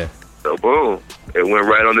 Oh yeah. So boom, it went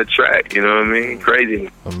right on the track. You know what I mean? Crazy.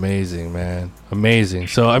 Amazing, man. Amazing.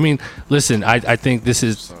 So I mean, listen, I think this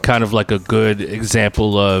is kind of like a good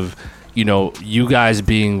example of, you guys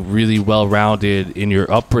being really well-rounded in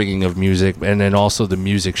your upbringing of music, and then also the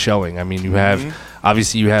music showing. I mean, you have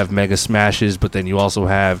obviously you have mega smashes, but then you also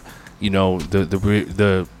have,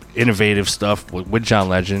 the innovative stuff with John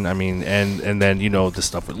Legend. I mean, and then the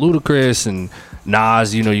stuff with Ludacris and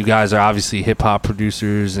Nas. You guys are obviously hip hop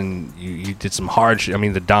producers, and you did some hard shit. I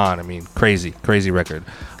mean, the Don. I mean, crazy record.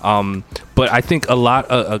 But I think a lot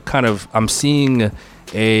I'm seeing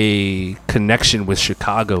a connection with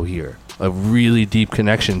Chicago here, a really deep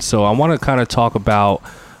connection. So I want to kind of talk about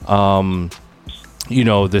the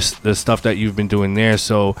stuff that you've been doing there.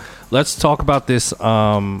 So let's talk about this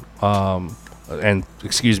and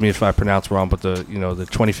excuse me if I pronounce wrong, but the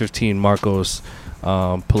 2015 Marcos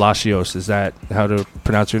Palacios, is that how to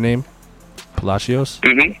pronounce your name? Palacios?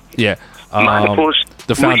 Mm-hmm. Yeah. Marcos.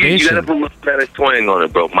 The foundation. You gotta put a little Spanish twang on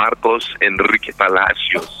it, bro. Marcos Enrique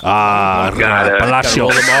Palacios.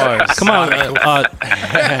 Palacios. Come on,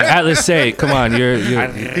 Atlas, say it. Come on, he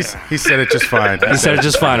said it just fine. He said it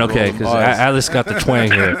just fine. Okay, because Atlas got the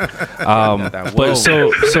twang here. But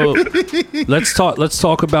so let's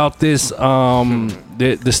talk about this.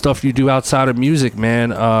 The stuff you do outside of music, man.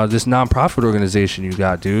 This nonprofit organization you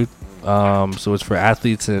got, dude. So it's for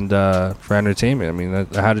athletes and for entertainment. I mean,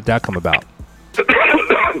 how did that come about?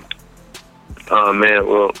 Man,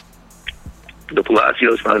 well, the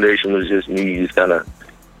Palacios Foundation was just me just kind of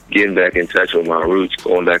getting back in touch with my roots,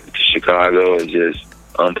 going back to Chicago and just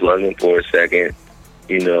unplugging for a second,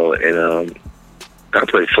 and I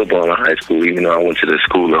played football in high school, even though I went to the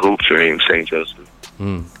School of Hoop Dream, St. Joseph.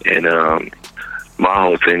 And my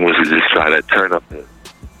whole thing was to just try to turn up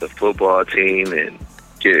the football team and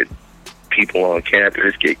get people on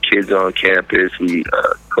campus, get kids on campus. We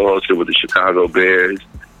co-hosted with the Chicago Bears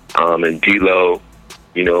and D-Lo.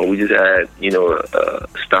 We just had, a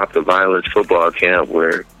Stop the Violence football camp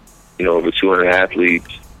where, over 200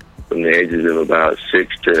 athletes from the ages of about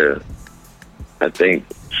 6 to, I think,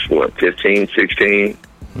 15, 16,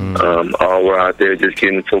 all were out there just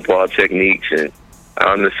getting football techniques and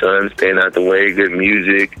out in the sun, staying out the way, good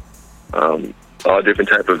music, all different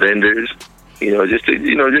type of vendors. Just to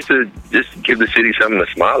give the city something to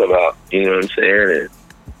smile about, you know what I'm saying, and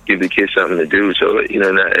give the kids something to do. So,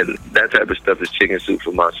 and that type of stuff is chicken soup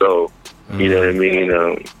for my soul. You know what I mean?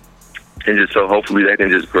 And just so hopefully that can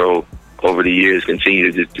just grow over the years,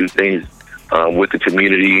 continue to just do things with the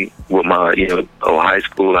community, with my, high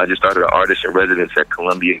school. I just started an artist in residence at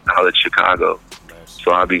Columbia College Chicago.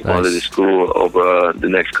 So I'll be going to the school over the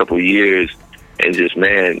next couple of years and just,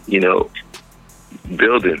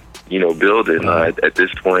 building. At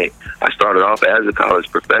this point, I started off as a college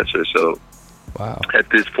professor, so at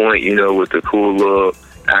this point, with the cool little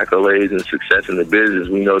accolades and success in the business,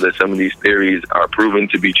 we know that some of these theories are proven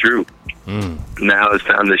to be true. Now it's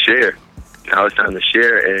time to share.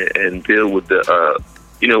 And deal with the,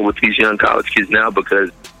 with these young college kids now, because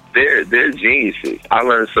they're geniuses. I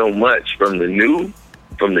learned so much from the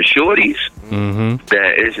shorties,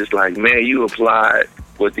 that it's just like, man, you apply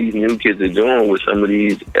what these new kids are doing with some of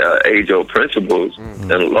these age-old principles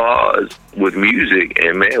and laws with music,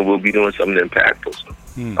 and man, we'll be doing something impactful. So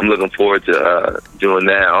I'm looking forward to doing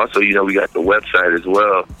that. Also, we got the website as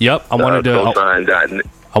well. Yep, I wanted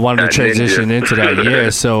to transition into that.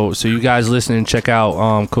 Yeah, so you guys listening, check out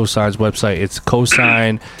Cosign's website. It's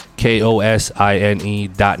Cosign, KOSINE.ninja,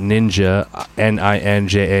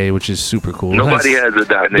 NINJA, which is super cool. Nobody has a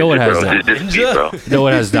 .ninja, no one has bro. that. Just me, bro. No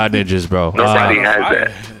one has .ninjas, bro. Nobody has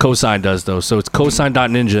that. Cosign does, though. So it's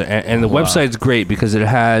Cosign.ninja, and the website's great because it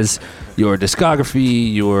has your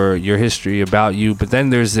discography, your history about you, but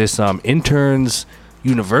then there's this interns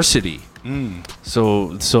university.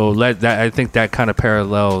 So I think that kind of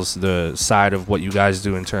parallels the side of what you guys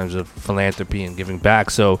do in terms of philanthropy and giving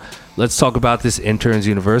back. So let's talk about this interns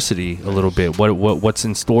university a little bit. What's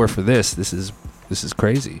in store for this? This is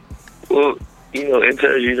crazy. Well,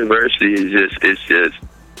 interns university is just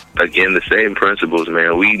again, the same principles,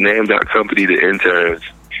 man. We named our company The Interns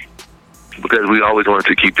because we always wanted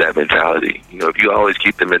to keep that mentality. You know, if you always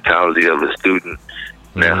keep the mentality of a student,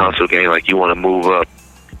 that hustle game, like you want to move up,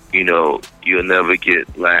 you know, you'll never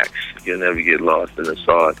get lax. You'll never get lost in the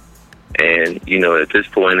sauce. And, you know, at this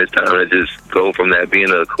point, it's time to just go from that being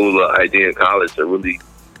a cooler idea in college to really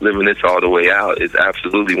living this all the way out. It's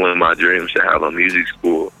absolutely one of my dreams to have a music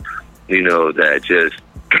school, you know, that just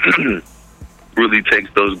really takes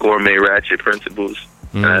those gourmet ratchet principles.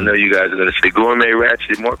 And I know you guys are going to say, gourmet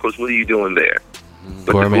ratchet, Marcos, what are you doing there?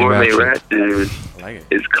 But gourmet the gourmet ratchet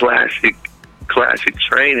is classic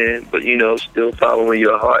training, but, you know, still following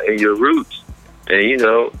your heart and your roots. And, you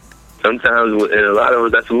know, sometimes, and a lot of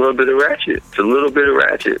us, that's a little bit of ratchet. It's a little bit of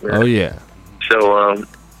ratchet, man. Oh, yeah. So,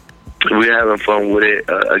 we're having fun with it.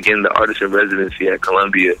 Again, the artist in residency at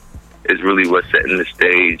Columbia is really what's setting the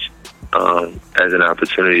stage as an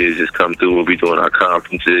opportunity to just come through. We'll be doing our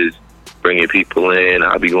conferences, bringing people in.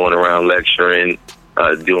 I'll be going around lecturing,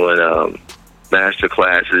 doing master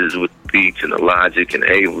classes with Beats and the Logic and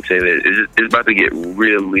Ableton. It's about to get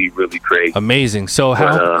really, really crazy. Amazing. So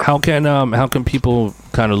how can people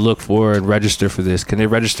kind of look for and register for this? Can they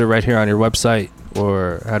register right here on your website,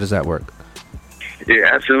 or how does that work?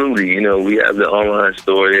 Yeah, absolutely. You know, we have the online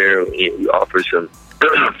store there. We offer some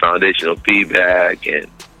foundational feedback, and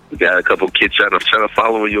we got a couple kids trying to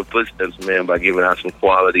follow in your footsteps, man, by giving out some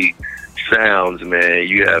quality sounds, man.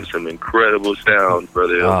 You have some incredible sounds,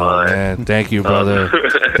 brother. Oh, man. Thank you, brother.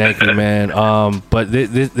 Thank you, man. But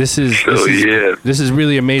this is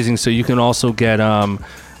really amazing. So you can also get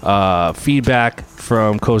feedback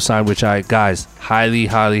from Cosign, which I, guys, highly,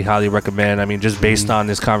 highly, highly recommend. I mean, just based on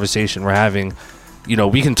this conversation we're having, you know,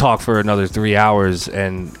 we can talk for another 3 hours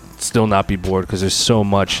and still not be bored because there's so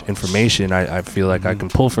much information I feel like I can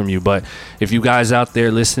pull from you. But if you guys out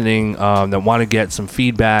there listening that want to get some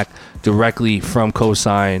feedback directly from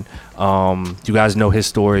Cosign, you guys know his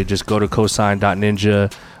story, just go to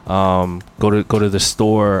cosign.ninja, go to the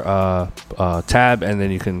store tab, and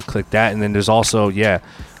then you can click that. And then there's also a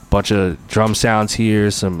bunch of drum sounds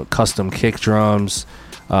here, some custom kick drums,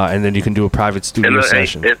 and then you can do a private studio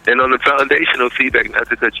session. And on the foundational feedback, not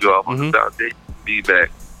to cut you off, on the foundational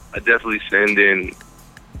feedback, I definitely send in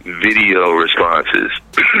video responses.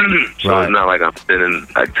 So It's not like I'm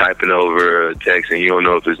typing over a text and you don't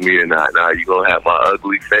know if it's me or not. Nah, you're going to have my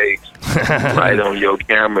ugly face right on your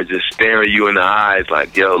camera, just staring you in the eyes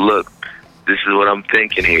like, yo, look, this is what I'm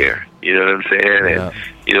thinking here. You know what I'm saying? And,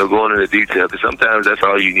 you know, going into detail, because sometimes that's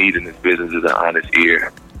all you need in this business is an honest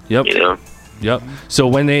ear. Yep. You know? Yep.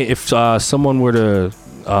 So if someone were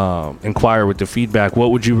to inquire with the feedback,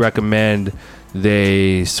 what would you recommend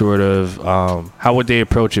they sort of, how would they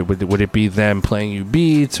approach it? Would it be them playing you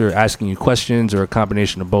beats or asking you questions or a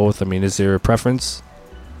combination of both? I mean, is there a preference?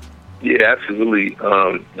 Yeah, absolutely.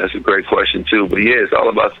 That's a great question too. But yeah, it's all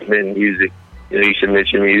about submitting music. You know, you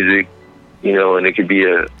submit your music, you know, and it could be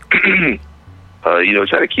you know,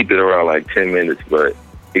 try to keep it around like 10 minutes, but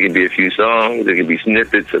it can be a few songs. It can be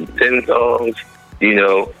snippets of 10 songs, you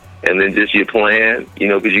know, and then just your plan, you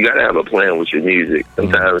know, because you got to have a plan with your music.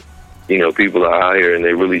 Sometimes, you know, people are out here and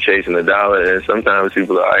they're really chasing the dollar, and sometimes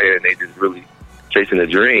people are out here and they just really chasing a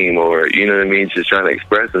dream, or, you know what I mean, just trying to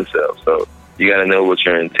express themselves. So you got to know what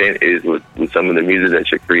your intent is with some of the music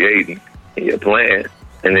that you're creating and your plan.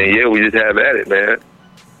 And then, we just have at it, man.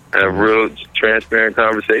 Have real transparent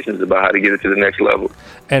conversations about how to get it to the next level.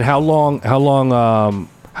 And how long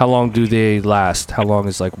do they last? How long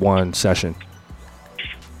is like one session?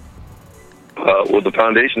 Well, the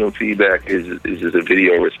foundational feedback is just a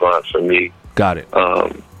video response from me. Got it.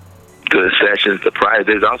 The sessions,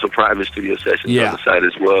 there's also private studio sessions on the site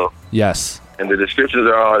as well. Yes. And the descriptions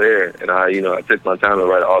are all there. And I took my time to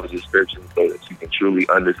write all the descriptions so that you can truly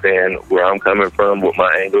understand where I'm coming from, what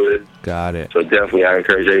my angle is. Got it. So definitely, I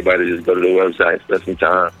encourage everybody to just go to the website, spend some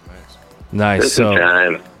time. Nice. So,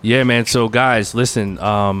 yeah, man. So, guys, listen.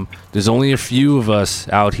 There's only a few of us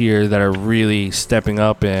out here that are really stepping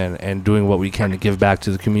up and doing what we can to give back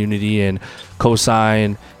to the community. And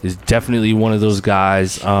Cosign is definitely one of those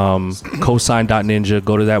guys. Cosign.ninja.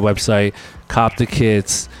 Go to that website, cop the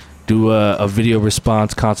kits, do a video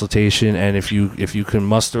response consultation, and if you can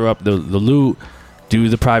muster up the loot, do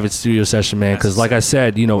the private studio session, man. Because, like I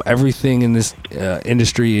said, you know, everything in this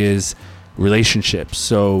industry is relationships.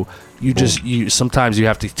 So sometimes you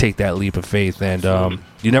have to take that leap of faith, and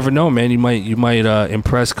you never know, man. You might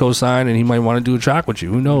impress Cosign, and he might want to do a track with you.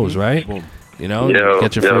 Who knows, right? You know,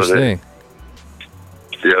 get your first thing.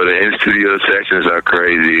 Yo, the in-studio sessions are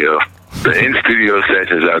crazy, yo. The in-studio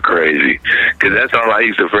sessions are crazy, because that's all I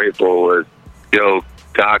used to pray for was, yo,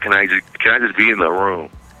 God, can I just be in the room?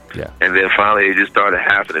 Yeah. And then finally, it just started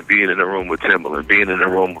happening. Being in the room with Timbaland, being in the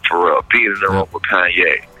room with Pharrell, being in the room with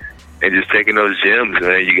Kanye, and just taking those gems,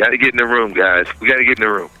 man. You got to get in the room, guys. We got to get in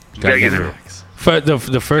the room. We got to get in the room.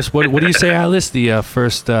 The first, what do you say, Alice? The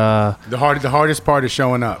first, The hardest part is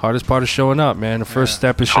showing up. hardest part is showing up, man. The first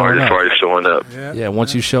step is showing Hardest up. part is showing up. Yeah,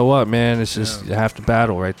 once you show up, man, it's just you have to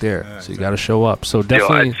battle right there. So you got to show up. So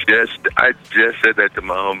definitely. Yo, I just said that to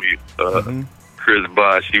my homie, Chris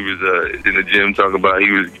Bosh. He was in the gym talking about he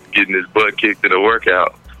was getting his butt kicked in a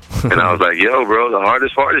workout. And I was like, yo, bro, the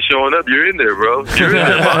hardest part is showing up. You're in there, bro. You're in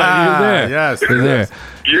there. You're there. Yes. You're there.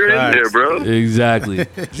 You're in there, bro. Exactly.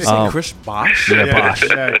 Did you say Chris Bosh? Yeah, Bosh.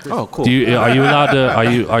 Oh, cool. Are you allowed to?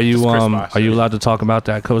 Are you Bosh, allowed to talk about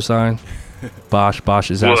that cosign?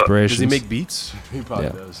 Bosh's What? aspirations. Does he make beats? He probably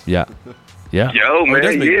Yeah. does. Yeah. Yeah. Yo, he does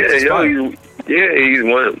man, make beats. he's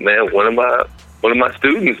one of my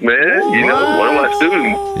students, man. You know, one of my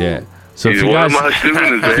students. Yeah. So He's if you one guys of my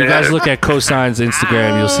students, if you guys man. look at Cosign's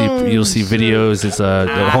Instagram, you'll see videos. It's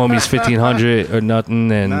the homies 1500 or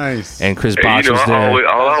nothing, and Nice. and Chris Hey, Bosh you know, was there.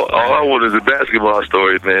 all I want is a basketball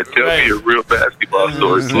story, man. Tell me a real basketball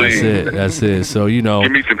story, please. That's it. So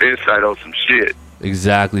Give me some insight on some shit.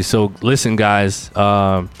 Exactly. So listen, guys.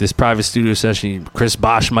 This private studio session, Chris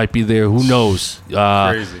Bosh might be there. Who knows?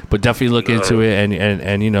 Crazy. But definitely look into it,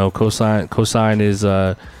 and you know, Cosign is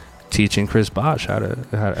teaching Chris Bosh how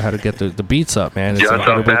to get the beats up, man. It's Y'all a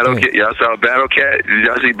saw incredible thing. Y'all saw Battle Cat. Did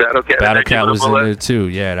y'all see Battle Cat? Battle Cat was in there too.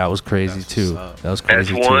 Yeah, that was crazy too. That was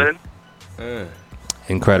crazy S1. too.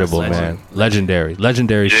 Incredible, man.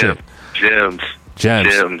 Legendary shit. Gems,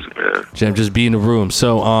 man. Jam, just be in the room.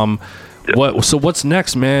 So what's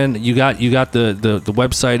next, man? You got the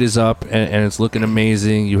website is up and it's looking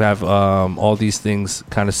amazing. You have all these things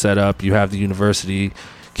kind of set up. You have the university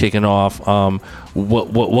kicking off.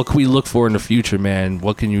 What can we look for in the future, man?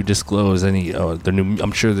 What can you disclose? Any the new?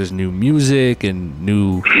 I'm sure there's new music and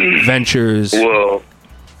new ventures.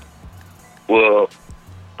 Well,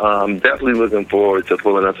 I'm definitely looking forward to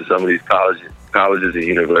pulling up to some of these colleges and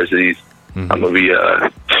universities. I'm gonna be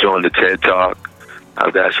showing the TED Talk.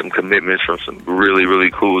 I've got some commitments from some really, really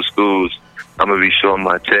cool schools. I'm gonna be showing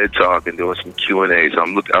my TED Talk and doing some Q&A. So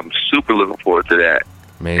I'm super looking forward to that.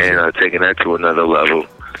 Amazing. And taking that to another level.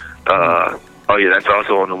 Oh yeah, that's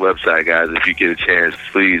also on the website, guys. If you get a chance,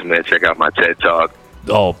 please, man, check out my TED Talk.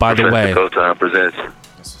 Oh, by the way, Cosign presents.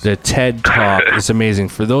 the TED Talk is amazing.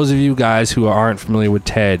 For those of you guys who aren't familiar with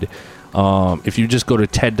TED, if you just go to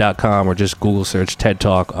TED.com or just Google search TED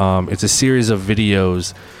Talk, it's a series of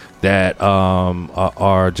videos that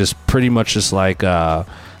are just pretty much just like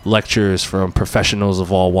lectures from professionals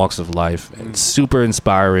of all walks of life. It's super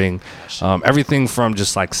inspiring. Everything from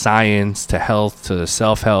just like science to health to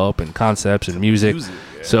self-help and concepts and music.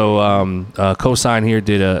 So Cosign here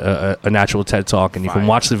did a natural TED Talk, and you can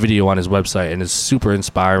watch the video on his website, and it's super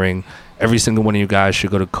inspiring. Every single one of you guys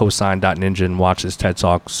should go to cosign.ninja and watch this TED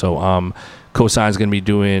Talk. So Cosign's going to be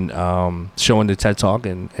doing showing the TED Talk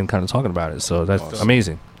and kind of talking about it. So that's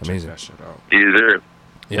amazing. Amazing. Either.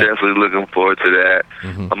 Yeah. Definitely looking forward to that.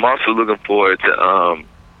 I'm also looking forward to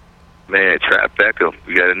Trap Beckham.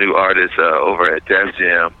 We got a new artist over at Def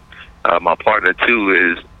Jam. My partner too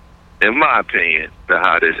is, in my opinion, the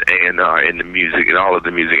hottest A&R in the music and all of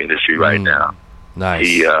the music industry right now. Nice.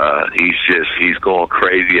 He's going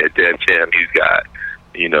crazy at Def Jam. He's got,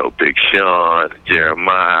 Big Sean,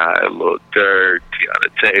 Jeremiah, Lil Durk, Tiana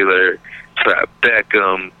Taylor, Trap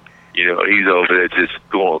Beckham. He's over there just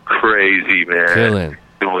going crazy, man. Killing.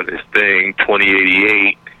 Doing this thing,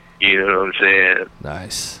 2088. You know what I'm saying?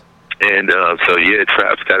 Nice. And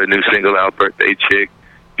Trap's got a new single out, Birthday Chick.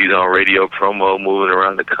 He's on radio promo, moving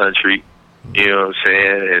around the country. You know what I'm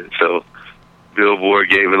saying? And so Billboard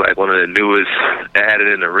gave it like one of the newest added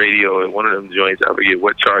in the radio, and one of them joints, I forget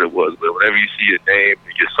what chart it was, but whenever you see your name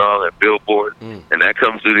and your song at Billboard, and that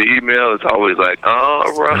comes through the email, it's always like, all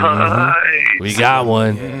right. We got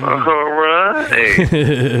one. All right.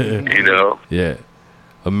 Yeah.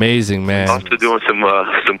 Amazing, man. Also doing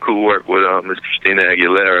some cool work with Miss Christina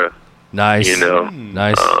Aguilera. Nice.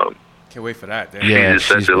 Nice. Can't wait for that. Damn. Yeah, she's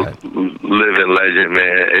such a living legend,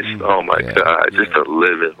 man. It's oh my god, just a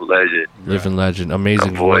living legend. Living legend,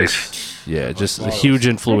 amazing voice. Yeah, just a huge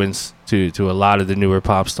influence to a lot of the newer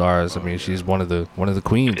pop stars. I mean, she's one of the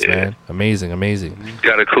queens, man. Amazing.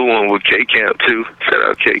 Got a cool one with K Camp too. Shout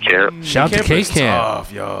out K Camp. Shout out to K Camp.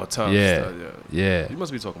 Tough, yo, tough. Yeah. You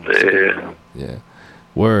must be talking about Yeah.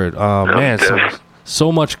 Word. Man,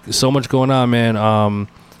 so much going on, man.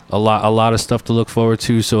 A lot of stuff to look forward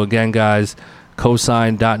to. So again, guys,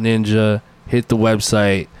 cosign.ninja, hit the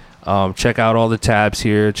website, check out all the tabs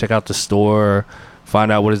here, check out the store,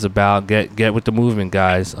 find out what it's about. Get with the movement,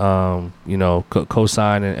 guys. You know,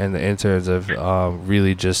 Cosign and the interns have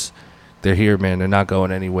really just, they're here, man. They're not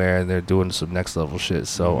going anywhere, and they're doing some next level shit.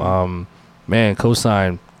 So, man,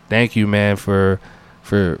 Cosign, thank you, man, for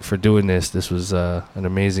doing this. This was an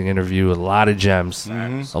amazing interview. A lot of gems.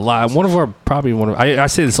 A lot. I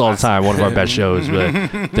say this all the time. One of our best shows, but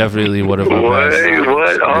definitely one of our best.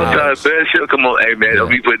 What? All time best show? Come on, hey man,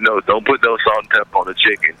 don't put no salt and pepper on the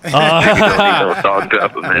chicken. Don't need no salt and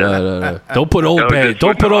pepper, man. No. Don't put Old Bay.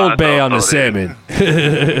 Don't put Old Bay on the salmon.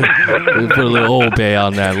 Put a little Old Bay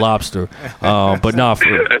on that lobster. But no,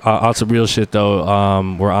 on some real shit though.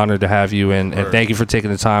 We're honored to have you, and thank you for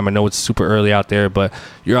taking the time. I know it's super early out there, but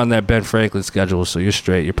you're on that Ben Franklin schedule, so you're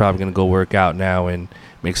straight. You're probably gonna go work out now and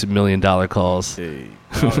make some $1 million calls. Hey.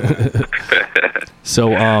 So,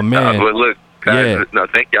 man. But look, guys, no,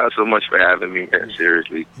 thank y'all so much for having me, man.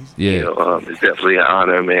 Seriously. Yeah. You know, it's definitely an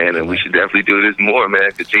honor, man, and we should definitely do this more,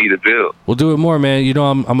 man. Continue to build. We'll do it more, man. You know,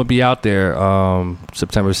 I'm gonna be out there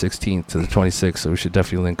September 16th to the 26th, so we should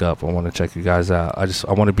definitely link up. I want to check you guys out.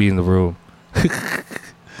 I want to be in the room.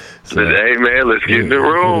 So, hey, man, let's get in the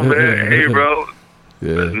room, man. Hey, bro.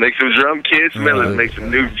 Yeah. Let's make some drum kits, man. Let's make some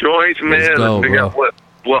new joints, man. Let's figure out what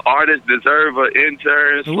artists deserve an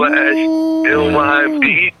intern / Illmind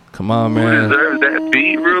beat. Come on, Who man. deserves that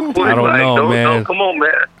beat real quick? I don't know, man. Come on,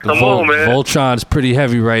 man. Come on, man. Voltron's pretty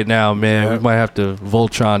heavy right now, man. We might have to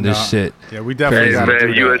Voltron this shit. Yeah, we definitely got to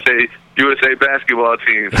do that. USA basketball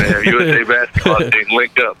team, man. USA basketball team,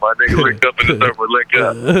 link up. My nigga linked up in the server, link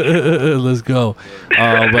up. Let's go.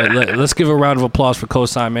 But let's give a round of applause for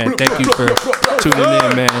Cosign, man. Thank you for tuning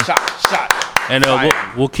in, man. Shot. And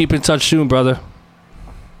we'll keep in touch soon, brother.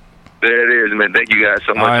 There it is, man. Thank you guys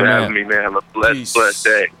so much for having me, man. Have a blessed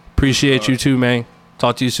day. Appreciate you too, man.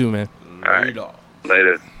 Talk to you soon, man. All right.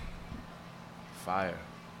 Later. Fire.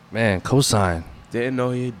 Man, Cosign. Didn't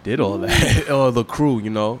know he did all that. Or the crew, you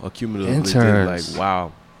know, accumulatively interns. did, like,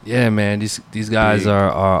 wow. Yeah, man. These guys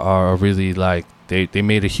are really like they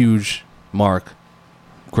made a huge mark.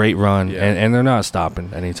 Great run, and they're not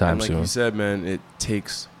stopping anytime like soon. Like you said, man, it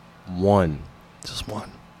takes one. Just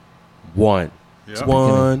one. One. Yep. It's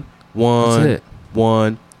one. That's it.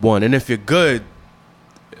 One. And if you're good,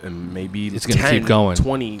 maybe it's gonna 10, keep going.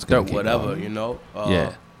 20, it's gonna 30, whatever, you know?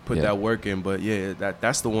 Put that work in. But yeah,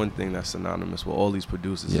 that's the one thing that's synonymous with all these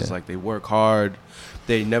producers. It's like they work hard.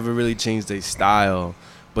 They never really change their style.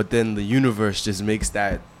 But then the universe just makes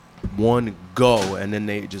that one go, and then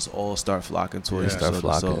they just all start flocking towards each other.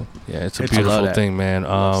 So, it's a beautiful thing, man.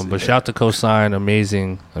 But shout out to Cosign.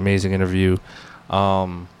 Amazing interview.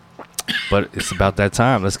 But it's about that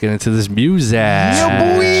time. Let's get into this music.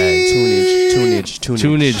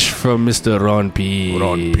 Tunage from Mr. Ron P.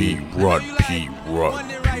 Ron P.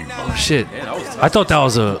 Oh, shit. I thought that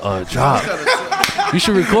was a drop. You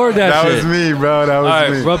should record that shit. That was me, bro. That was me.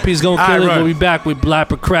 All right, Ron P's gonna kill it. We'll be back with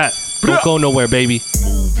Blapper Crap. Don't go nowhere, baby.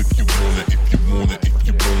 Move if you want it, if you want it, if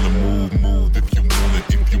you want to move, move if you want it,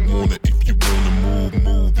 if you want it, if you want to move,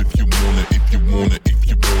 move if you want it, if you want it, if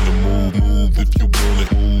you want to move, move if you want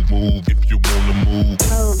it, move if you want to move.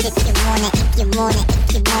 Move if you want it, if you want it,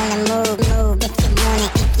 if you want to move, move if you want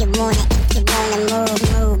it, if you want it, if you want to move,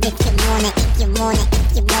 move if you want it, if you want it,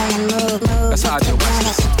 if you want to move, move. That's how I do it.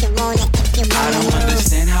 I don't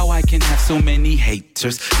understand how I can have so many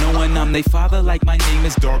haters, knowing I'm they father like my name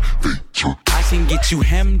is Dark Vader. I can get you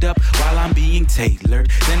hemmed up while I'm being tailored,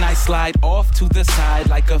 then I slide off to the side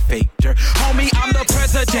like a faker. Homie, I'm the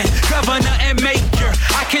president, governor, and mayor.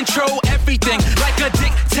 I control everything like a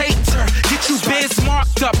dictator. Get you biz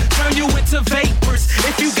marked up, turn you into vapors.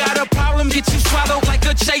 If you got a problem, get you swallowed like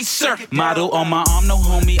a chaser. Model on my arm, no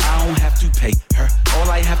homie, I don't have to pay her. All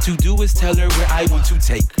I have to do is tell her where I want to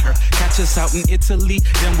take her. Catch us out in Italy,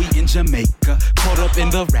 then we in Jamaica. Caught up in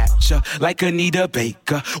the rapture like Anita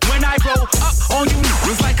Baker. When I roll up on you,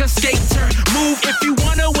 it's like a skater. Move if you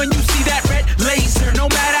wanna when you see that red laser. No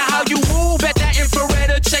matter how you move at that infrared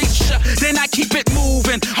or chaser, then I keep it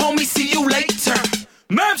moving. Homie, see you later.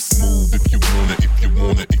 Mavs. Move if you want it, if you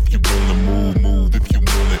want it, if you want to move, move if you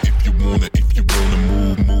want it, if you want it, if you want to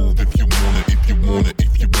move, move if you want it, if you want it,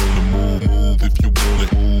 if you want to move, move if you want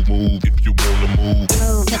it, move if you want to move.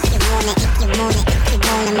 Move if you want it, if you want it, if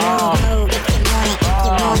you want to move, move if you want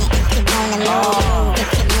it, if you want it, if you want to move, if you want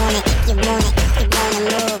it, if you want it, if you want to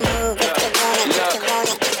move, move if you want it, if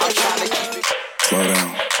you want it, if you want it. Slow down,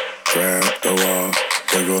 grab the wall,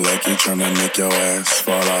 wiggle like you tryna make your ass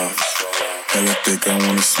fall off. Hella think I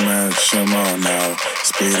wanna smash them all now.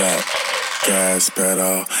 Speed up, gas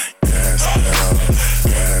pedal, gas pedal,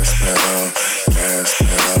 gas pedal, gas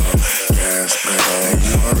pedal, gas gas pedal. And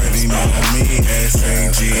you already know me,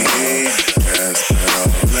 S-A-G-E. Gas pedal,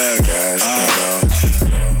 left gas pedal.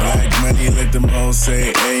 Black money, let them hoes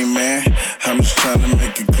say amen. I'm just trying to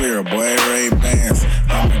make it clear, boy, Ray-Bans.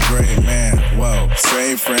 I'm a great man, whoa,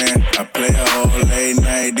 say friend. I play a whole late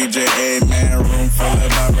night DJ, A-man, room full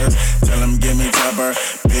of boppers. Tell them give me topper,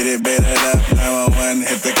 beat it up, 911,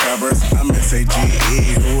 hit the coppers. I'm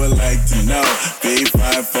S-A-G-E, who would like to know?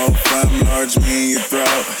 B54 from large, me in your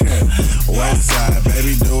throat. West side,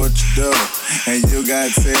 baby, do what you do. And you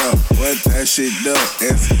got tell what that shit do.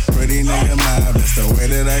 It's pretty nigga mob, that's the way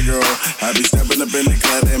that I grow. I be stepping up in the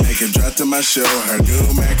club and make it drop to my show. Her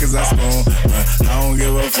dude mad cause I spoon, but I don't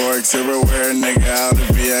give a fork. Silverware nigga out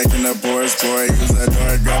if he acting up poor sport. Use a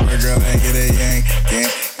door, grab a girl and get a yank.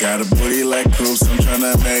 Got a booty like coops, I'm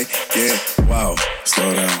tryna make it. Wow,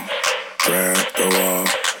 slow down, grab the wall.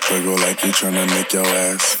 Wiggle like you tryna make your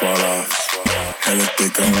ass fall off. Hella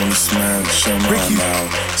thick, I wanna smash your mind out.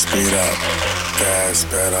 Speed up, gas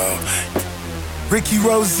pedal. Ricky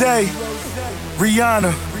Rose,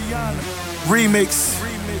 Rihanna, remix,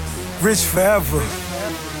 Rich Forever,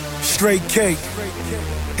 Straight Cake,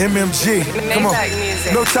 MMG, come on.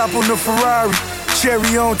 No top on the Ferrari,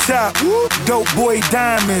 cherry on top. Dope boy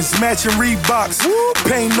diamonds, matching Reeboks.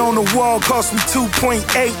 Paint on the wall cost me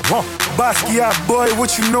 2.8. Basquiat boy,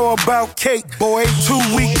 what you know about cake? Boy,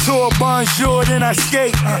 2-week tour, bonjour, then I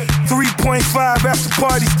skate. 3.5 after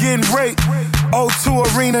parties getting raped.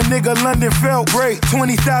 O2 Arena, nigga, London felt great.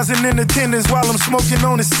 20,000 in attendance while I'm smoking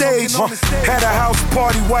on the stage. Had a house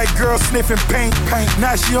party, white girl sniffing paint.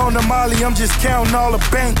 Now she on the molly, I'm just counting all the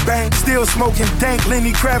bank. Still smoking dank,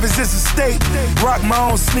 Lenny Kravitz is a state. Rock my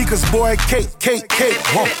own sneakers, boy, cake.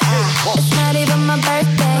 It's not even my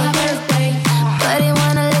birthday, but he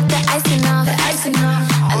wanna lick the icing off.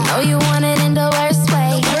 I know you want it in the worst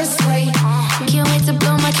way. Can't wait to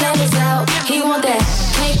blow my candles out. He want that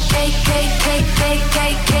cake.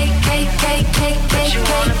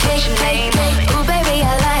 Ooh, baby, I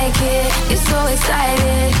like it. You're so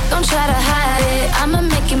excited. Don't try to hide it. I'ma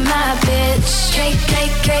make it my bitch. Cake.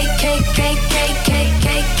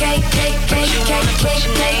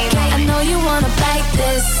 I know you wanna bite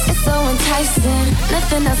this. It's so enticing.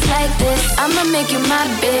 Nothing else like this. I'ma make you my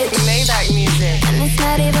bitch. Maybach music. And it's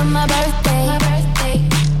not even my birthday.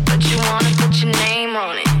 But you wanna put your name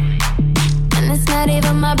on it. And it's not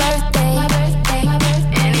even my birthday.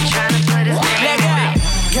 And he tryna put his name on it.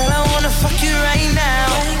 Girl, I wanna fuck you right now.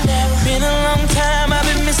 Been a long time, I've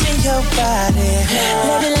been missing your body.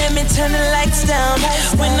 Let me turn the lights down.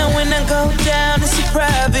 When I go down, it's a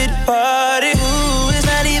private party. Ooh, it's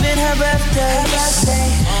not even her birthday.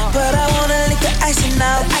 But I wanna lick the icing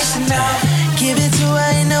out. Give it to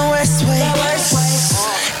her in the worst way.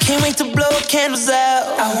 Can't wait to blow candles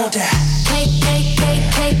out. I want that cake.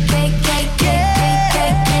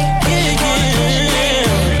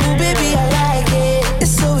 Ooh, baby, I like it.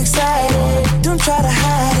 It's so exciting. Don't try to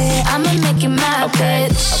hide it. I'ma make it my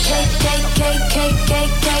bitch. Cake.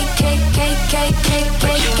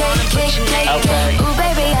 Ooh,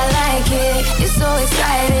 baby, I like it. You're so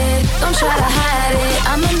excited. Don't try to hide it.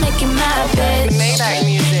 I'ma make it my bitch. Maybach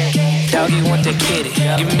music. Doggy want that kitty.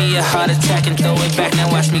 Give me a heart attack and throw it back,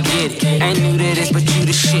 now watch me get it. Ain't new to this, but you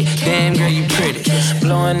the shit. Damn, girl, you pretty.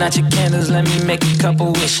 Blowing out your candles, let me make a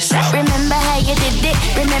couple wishes. Remember how you did it.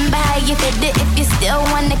 Remember how you did it. If you still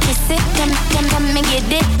wanna kiss it, come and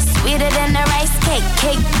get it. Sweeter than a rice cake.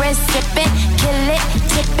 Cake, bread, sip it. Kill it,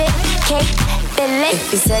 tip it. Cake, fill it.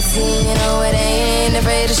 If you're sexy, you know it. Ain't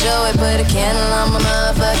afraid to show it. Put a candle on my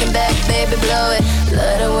motherfucking back, baby, blow it.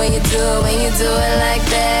 Love it when you do it like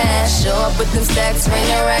that. Show up with them stacks, ring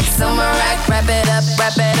your racks on my rack. Wrap it up,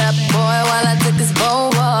 boy, while I take this bow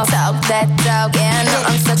off. Talk that talk, yeah, I know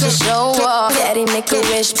I'm such a show off. Daddy, make a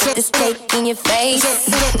wish, put this cake in your face.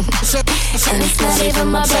 And it's not even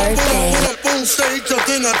my birthday. Up on stage,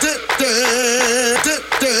 something I did.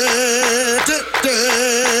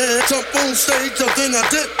 Jump on stage, something I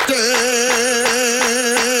did.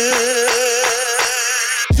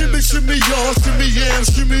 Shimmy y'all,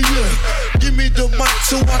 shimmy yeah. Give me the mic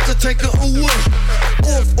so I can take it away.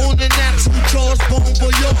 Off on the natural Charles Bon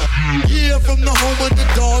Voyage. Yeah, from the home of the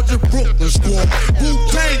Dodger Brooklyn squad.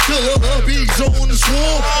 Wu-Tang Killer, hubby's on the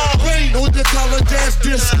swarm. Rain on the college ass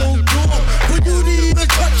disco dorm. But you didn't even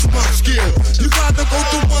touch my skill. You gotta go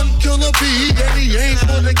to one killer bee, and he ain't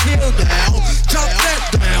gonna kill down. Chop that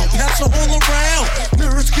down, pass it all around.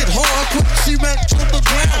 Lyrics get hard, quick cement on the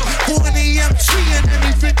ground. For an EMC and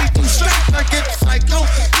any 52 stacks, I get psycho.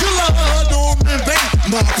 Killer, Norman Bain,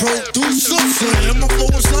 my producer. Slam, my flow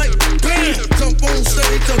is like bam. Jump on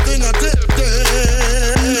stage, something I did.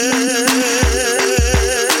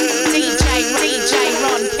 DJ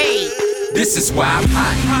This is why I'm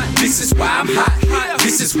hot. This is why I'm hot.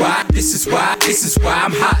 This is why I'm hot. This is why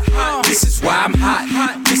I'm hot. This is why I'm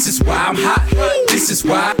hot. This is why I'm hot. This is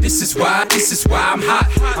why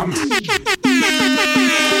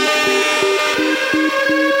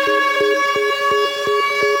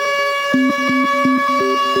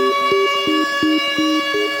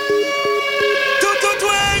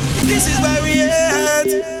we at.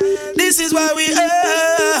 This is why we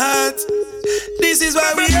at. This is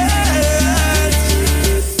why we at.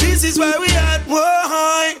 This is why we at.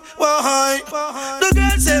 Why? The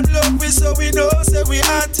girls them love me, so we know, say we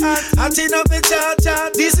hot. Hot enough to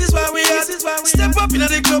chat. This is why we at. Step up in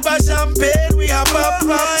the club of champagne, we have pop.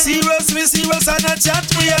 Serious and a chat,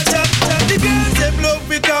 we a chat. The girls them love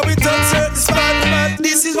me, cause we touch certain spot.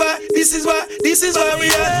 This is why we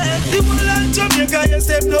at. The whole of Jamaica, yes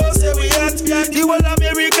them know, say we at. The whole of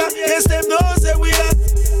America, yes them know, say we at.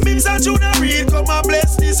 Mims and Junior Reid, come and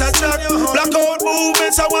bless this a track. Blackout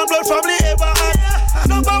movements, I want blood family ever had.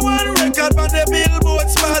 Number one record on the Billboard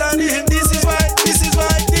spot. And this is why we at. This is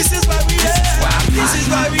why we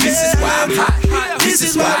at. This is why I'm hot. This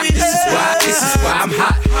is why we at. This is why I'm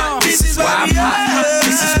hot. This is why I'm hot.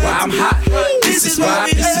 This is why I'm hot. This is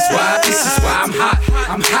why I'm hot.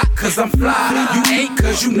 I'm hot cause I'm fly. You ain't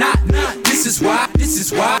cause you not. This is why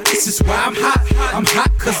I'm hot. I'm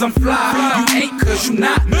hot cause I'm fly. You ain't cause you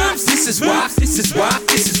not. This is why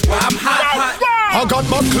I'm hot. I got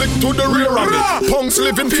my click to the rear of me. Punks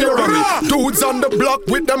living fear of me. Dudes on the block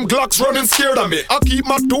with them Glocks running scared of me. I keep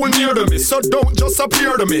my tool near to me, so don't just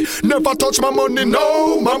appear to me. Never touch my money,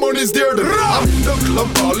 no, my money's dear to me. I'm in the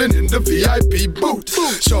club balling in the VIP booth.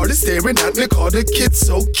 Shorty staring at me, call the kid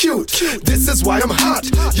so cute. This is why I'm hot,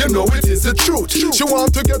 you know it is the truth. She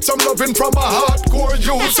want to get some loving from a hardcore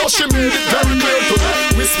youth, so she made it very clear to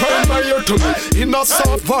me. Whisper in my ear to me, in a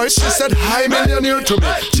soft voice, she said, hi millionaire to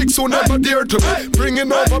me. Chicks who never dare to me,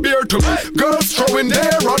 bringing over beer to me. Girls throwing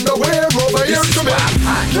their underwear over here to me.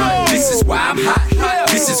 This is why I'm hot.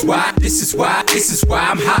 This is why I'm hot. This is why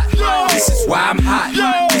I'm hot. This is why I'm hot.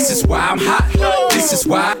 This is why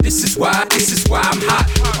I'm hot.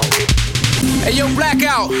 Hey yo,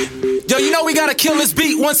 Blackout. Yo, you know we gotta kill this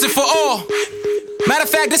beat once and for all. Matter of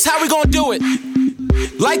fact, this how we gonna do it.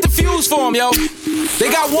 Light the fuse for them, yo. They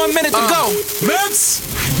got 1 minute to go. Mims.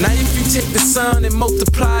 Now if you take the sun and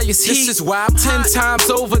multiply its heat, this is why I'm 10 times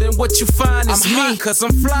over than what you find is I'm me. hot cause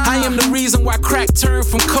I'm fly. I am the reason why crack turned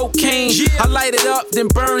from cocaine. I light it up, then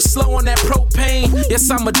burn slow on that propane. Yes,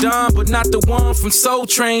 I'm a Don, but not the one from Soul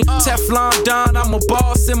Train. Teflon Don, I'm a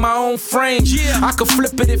boss in my own frame. I could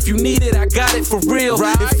flip it if you need it, I got it for real.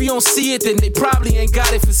 If you don't see it, then they probably ain't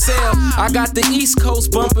got it for sale. I got the East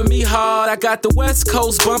Coast bumping me hard, I got the West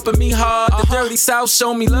Coast bumping me hard. The dirty South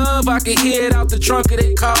show me love, I can hear it out the trunk of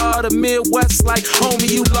their car. The Midwest like, homie,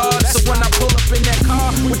 you large. So when I pull up in that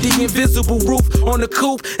car with the invisible roof on the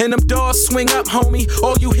coupe and them doors swing up, homie,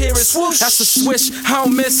 all you hear is swoosh. That's a swish. I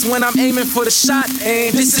don't miss when I'm aiming for the shot.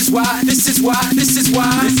 And this is why I'm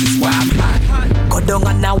hot. Go down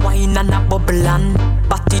and a wine and a bubble and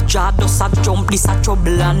Batty jar does a jump, this a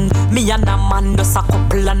trouble and me and a man does a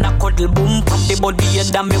couple and a cuddle boom. Pan the body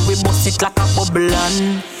head and me we bust it like a bubble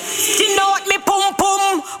and you know what me pum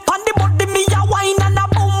pum. Pan the body me a wine and a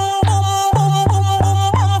boom boom boom boom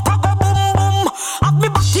boom boom pago boom boom. Have me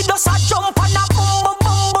batty does a jump and a boom boom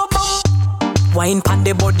boom boom boom. Wine pan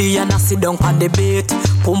the body and a sit down pan the beat.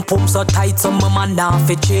 Pum pum so tight so my man now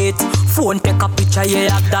fi cheat. Phone take a picture,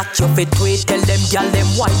 yeah, that you fit tweet. Tell them, girl, them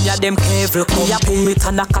wine, yeah, them careful. Me a pull it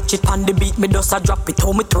and a catch it on the beat, me just a drop it.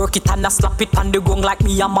 How me twerk it and a slap it on the gong like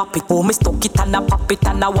me a map it. How me stuck it and a pop it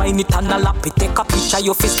and a wine it and a lap it. Take a picture,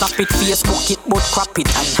 you fi snap it, Facebook it, but crap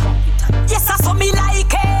it and yes, I saw me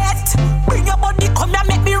like it. Bring your body, come here,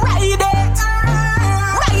 make me ride it.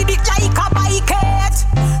 Ride it like a bike it.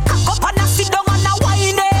 Cock up and a sit down and a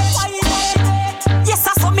wine it. Yes,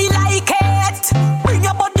 I saw me like it. Bring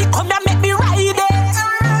your body, come here, make me ride it.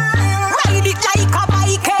 Ride it like a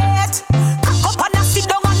bike it. Cock up and a sit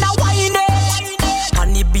down and a wine it.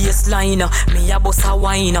 On the baseline, me a bust a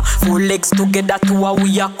wine. Four legs together, two a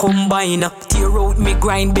we a combine. Tear out me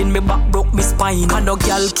grind, bend me back, broke me spine. And no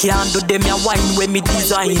girl can't do them a wine when me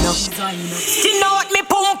design. You know what me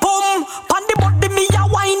pum pum. Pan the body me a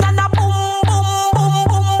wine and a boom boom boom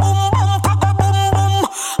boom boom boom pago boom boom.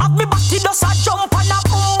 Have me body does a jump and a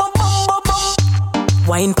boom boom boom boom boom.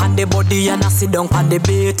 Wine pan the body and a sit down pan the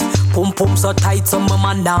beat. Pum pum so tight so my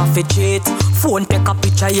man now fi cheat. Phone take a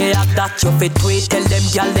picture, yeah, that you fi tweet. Tell them,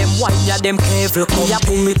 girl, them wine, yeah, them careful. Me a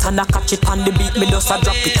pull it and a catch it on the beat, me just a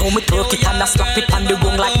drop it. How me twerk it and a slap it on the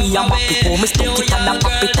gong like me a map it. How me stuck it and a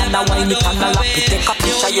pop it and a wine it and a lap it. Take a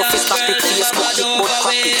picture, you fi snap it, Facebook it, but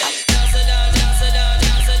crap it.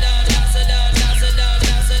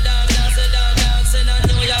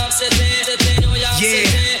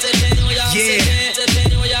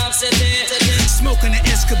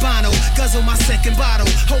 guzzle my second bottle.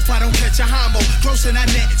 Hope I don't catch a homo. Grossing that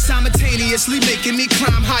net simultaneously, making me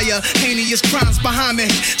climb higher. Heinous crimes behind me.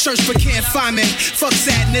 Search but can't find me. Fuck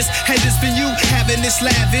sadness. Had this been you having this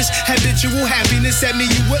lavish habitual happiness at me,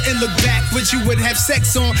 you wouldn't look back, but you would have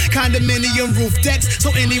sex on condominium roof decks.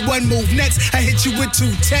 So anyone move next, I hit you with 2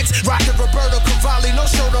 texts. Rockin' Roberto Cavalli, no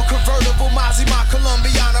show, no convertible. Mozzie, my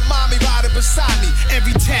Colombiana, mommy riding beside me.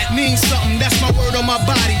 Every tap means something, that's my word on my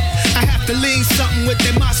body. I have to lean something with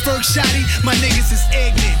that Mossberg shotty. My niggas is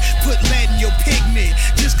ignorant, put lead in your pigment.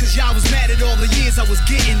 Just cause y'all was mad at all the years I was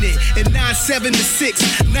getting it. And 9-7 to 6,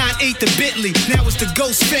 9-8 to Bentley. Now it's the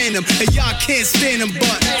Ghost Phantom, and y'all can't stand them,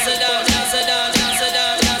 but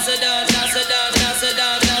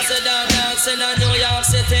New York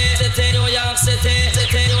City, New York City,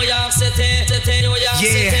 New York City, New York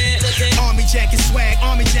City. Army jacket swag,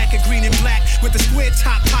 army jacket green and black with the square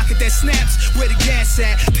top pocket that snaps. Where the gas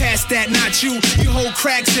at? Past that, not you. You hold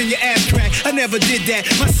cracks in your ass crack. I never did that.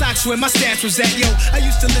 My socks where my stash was at. Yo, I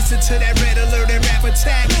used to listen to that Red Alert and Rap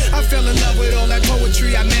Attack. I fell in love with all that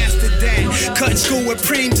poetry. I mastered that. Cutting school with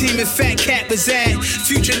Preem Team and Fat Cat Bazad.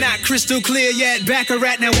 Future not crystal clear yet.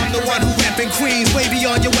 Baccarat, now I'm the one who rapping Queens. Way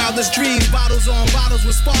beyond your wildest dreams. Bottles on bottles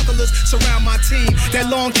with sparklers surround my team. That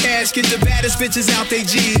long cash get the baddest bitches out they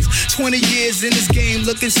jeans. 20 years in this game,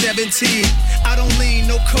 looking 17. I don't lean,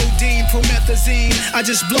 no codeine, promethazine. I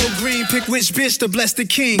just blow green, pick which bitch to bless the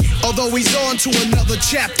king. Although he's on to another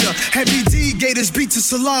chapter. Heavy D gave his beat to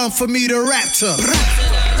Salam for me to rap to.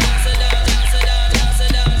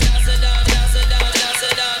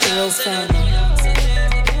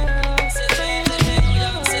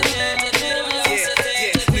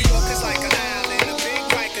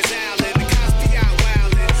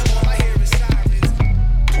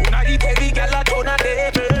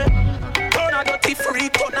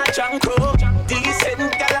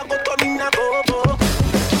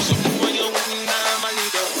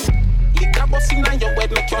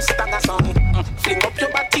 Fling up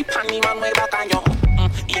your body, panty man, way back on you.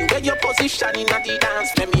 In where your position in the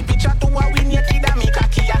dance, let me picture to a win your kid and me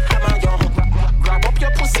cocky a hammer you. Grab up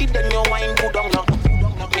your pussy, then you wine good on you.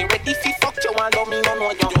 Me ready fi fuck you and love me no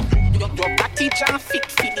know you. Your body jam fit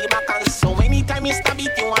the back and so anytime you stab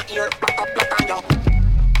it, you want your black on you.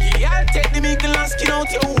 Yeah, take the middle and skin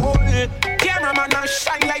out your hole. Cameraman and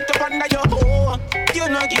shine light up under your hole. You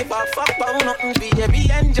no give a fuck about nothing, baby,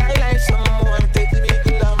 enjoy life some more. Take the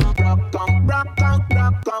middle and rock out.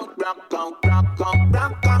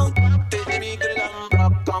 Take the middle and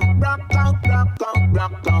rock out.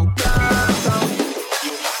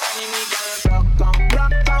 You honey me girl,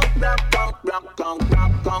 rock out.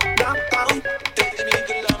 Take the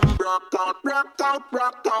middle and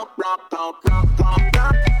rock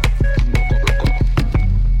out.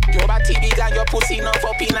 Your body big and your pussy enough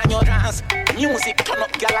up in your dance. Music turn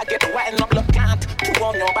up, girl, I get wild up, look can't. Two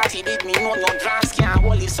on your body big, me know your dance can't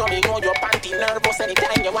hold it, so me know your panty nervous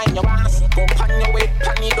anytime you wind your ass. Go pan your weight,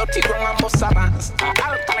 pan your dirty ground and bust a bass.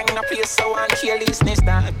 Alkaline in a place so and carelessness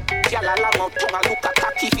that. Girl, I love my tongue, I look at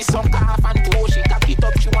cocky fi some calf and toe. She cock it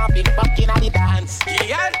up, she want big back in the dance.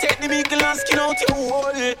 Yeah, take the middle and skin out your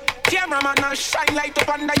hole. Cameraman and shine light up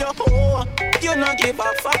under your hole. You no give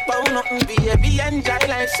a fuck about nothing, baby, enjoy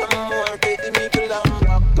life some more. Take the middle and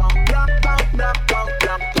rock out.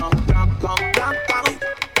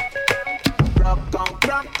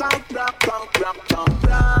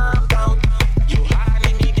 You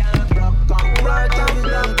honey me girl, rock out.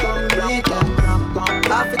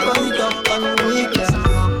 Half it on it up on the weekend.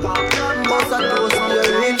 Most of those on your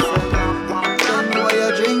real friend. Don't know what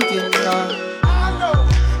you're drinking,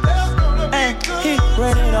 Hey, he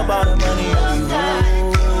running about the money.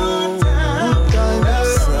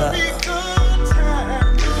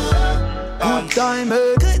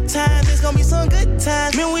 Good times, it's gonna be some good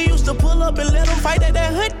times. Man, we used to pull up and let them fight at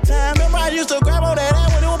that hood time. Remember I used to grab on that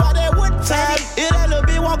ass when it was about that wood time. Yeah, that little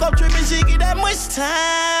bitch walk up tripping, she get that much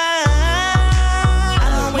time. I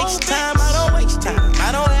don't waste time,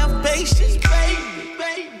 I don't have patience,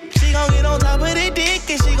 baby. She gon' get on top of the dick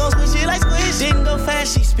and she gon' switch it like squish. Didn't go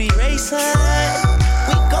fast, she speed racing.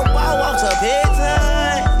 We go wild walks up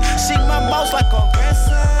bedtime. She my boss like a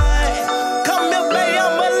grandson. Come here, baby,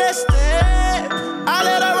 I'm molested. I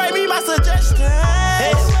let her write me my suggestions.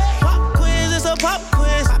 Pop quiz, it's a pop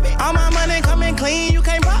quiz. All my money coming clean, you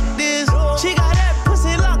can't pop this. She got that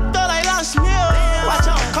pussy locked up like Lost Mill. Watch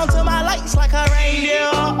out, come to my lights like a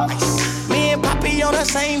reindeer. Me and Poppy on the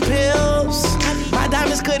same pills. My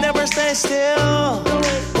diamonds could never stand still.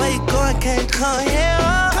 Where you going, can't come here.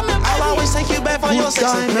 I'll always take you back for your sex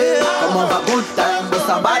appeal. Come over, good time, just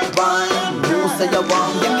a bad one. You say you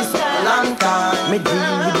want, give me some long time. Me deal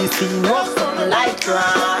with the scene of something like crime.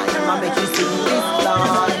 I make you sing this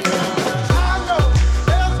song.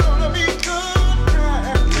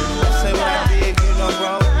 Say what I did, you know,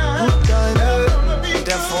 bro. Good time,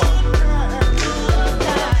 therefore.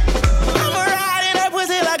 I'm riding that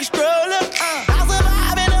pussy like a stroller. I'm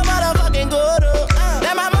surviving a motherfucking good.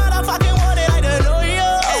 That my motherfucking want it like the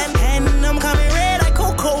lawyer. And I'm coming red like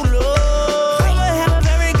Coca-Cola. I'ma have a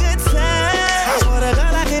very good time. I swear to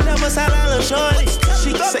God I can never sell out a shorty.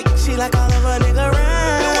 She say she like all of a nigga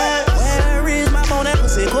rhyme. Where is my phone? That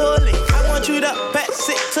pussy coolly. I want you to pass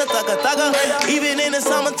it to thugger. Even in the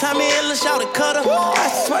summertime, me and Lil' Shawty cutter. I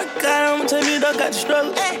swear to God, I'ma tell you, dog got the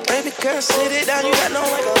struggle. Baby girl, sit it down, you got no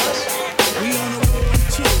like a hustle. We on the road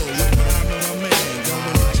tour with my man,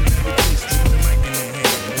 going each and every place with the mic in their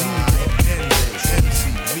hand. MC,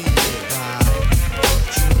 we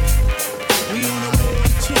We on the road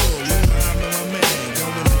tour with my man,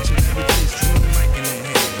 going each and every place with the mic in their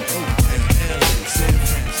hand. Oakland, LA, San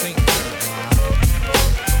Fran, St.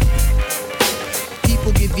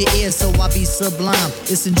 People give you ear, so I be sublime.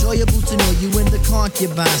 It's enjoyable to know you in the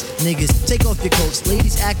concubines. Niggas, take off your coats.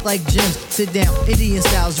 Ladies act like gems. Sit down, Indian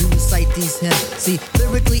styles, you recite these hymns. See,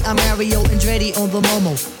 lyrically, I'm Mario Andretti on the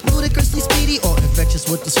Momo. Ludicrously speedy or infectious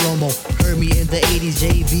with the slow-mo. Heard me in the 80s,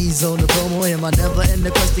 JV's on the promo. Am I never in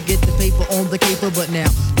the quest to get the paper on the caper? But now,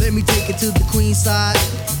 let me take it to the Queen side.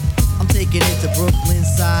 I'm taking it to Brooklyn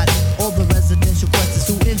side. All the residential questions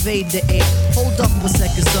who invade the air. Hold up a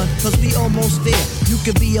second, son, cause we almost there. You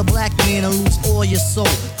could be a black man and lose all your soul.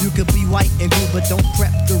 You could be white and blue, but don't prep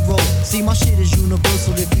the road. See, my shit is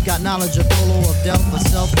universal if you got knowledge of Polo or Del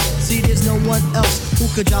myself. See, there's no one else who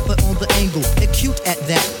could drop it on the angle. They're cute at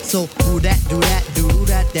that. So, do that, do that, do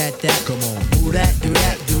that, that. Come on. Do that, do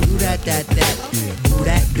that, do that, that. Yeah. Do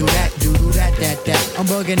that, do that, do that, that. I'm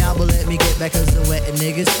bugging out, but let me get back cause they're wetting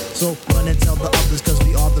niggas. So run and tell the others cause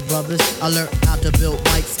we are the brothers. I learned how to build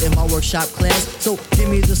mics in my workshop class. So give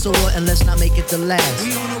me the sword and let's not make it the last.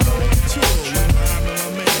 We on the road tour with my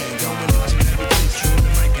man, going each and every place with the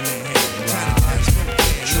mic in their hand. Trying to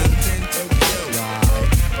catch London, Tokyo.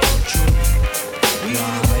 We on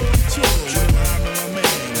the road tour with my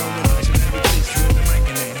man, going each and every place with the mic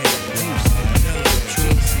in their hand. Houston, Delaware,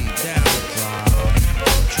 Tracy, Dallas.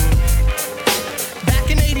 Back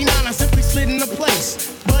in 89, I simply slid into place.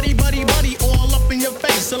 Buddy, all up in your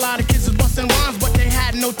face. A lot of kids was busting rhymes, but they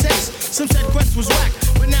had no taste. Some said Quest was whack,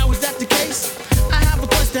 but now is that the case? I have a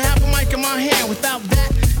quest to have a mic in my hand. Without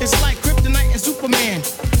that, it's like Kryptonite and Superman.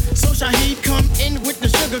 So Shaheed come in with the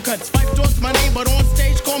sugar cuts. Fife talks my name, but on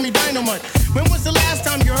stage call me Dynamite. When was the last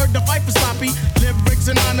time you heard the fight for sloppy? Lyrics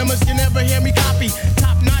anonymous, you never hear me copy.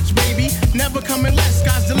 Top notch, baby, never coming less.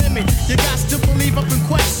 Sky's the limit, you got to believe up in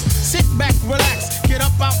Quest. Sit back, relax, get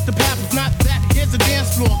up out the path. If not that, here's a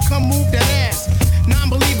dance floor, come move that ass.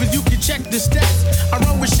 Non-believers, you can check the stats. I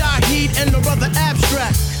run with Shaheed and the brother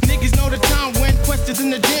Abstract. Niggas know the time when Quest is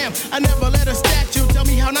in the jam. I never let a statue tell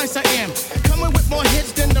me how nice I am. Coming with more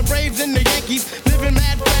hits than the Braves and the Yankees. Living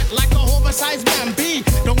mad fat like a oversized man. B,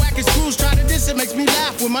 the wackest crews try to diss it, makes me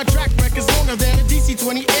laugh. When my track record's longer than a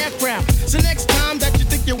DC-20 aircraft. So next time that you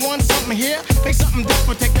think you want something here, make something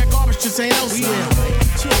different, take that garbage to St. Elsewhere.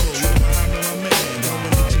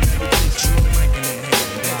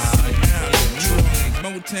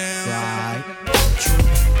 Motown. Right.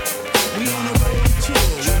 We on the road tour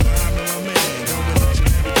with my man, going each and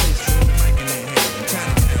every place with the mic in their hand.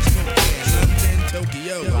 Chinatown, Spokane, London,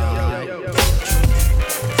 Tokyo. Right.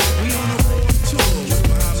 We on the road tour with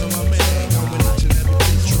my man, going each and every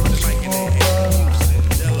place with the mic in their hand.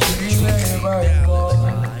 Houston, Delaware,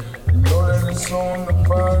 you know that it's on the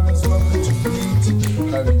fire, it's nothing to beat.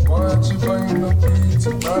 How they want you bring the beat,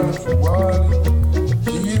 right for Wally.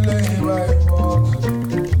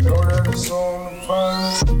 It's on the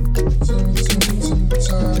fire, ting,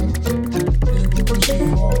 people wishing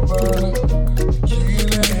for burning,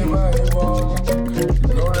 kill everybody walking.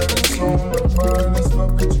 You know that it's on the fire, it's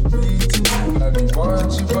nothing to beat. How they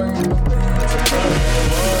want you bring the beat,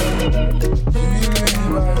 kill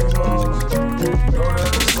everybody walking. You know that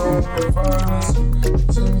it's on the fire,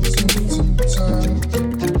 ting,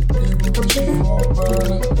 people wishing for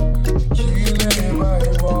burning, kill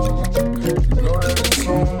everybody walking. You know that it's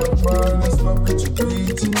on the fire, it's nothing to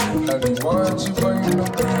beat. How they want you bring the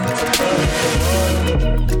beat,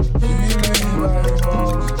 kill everybody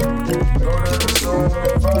walking. You know that it's on the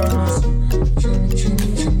fire, ting,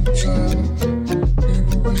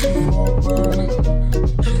 people wishing for burning,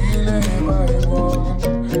 kill everybody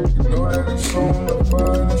walking. You know that it's on the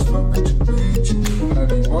fire, it's nothing to beat. How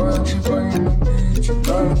they want you bring the beat,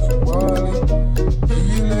 right for Wally,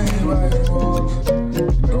 kill everybody walking.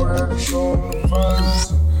 You know that it's on the fire.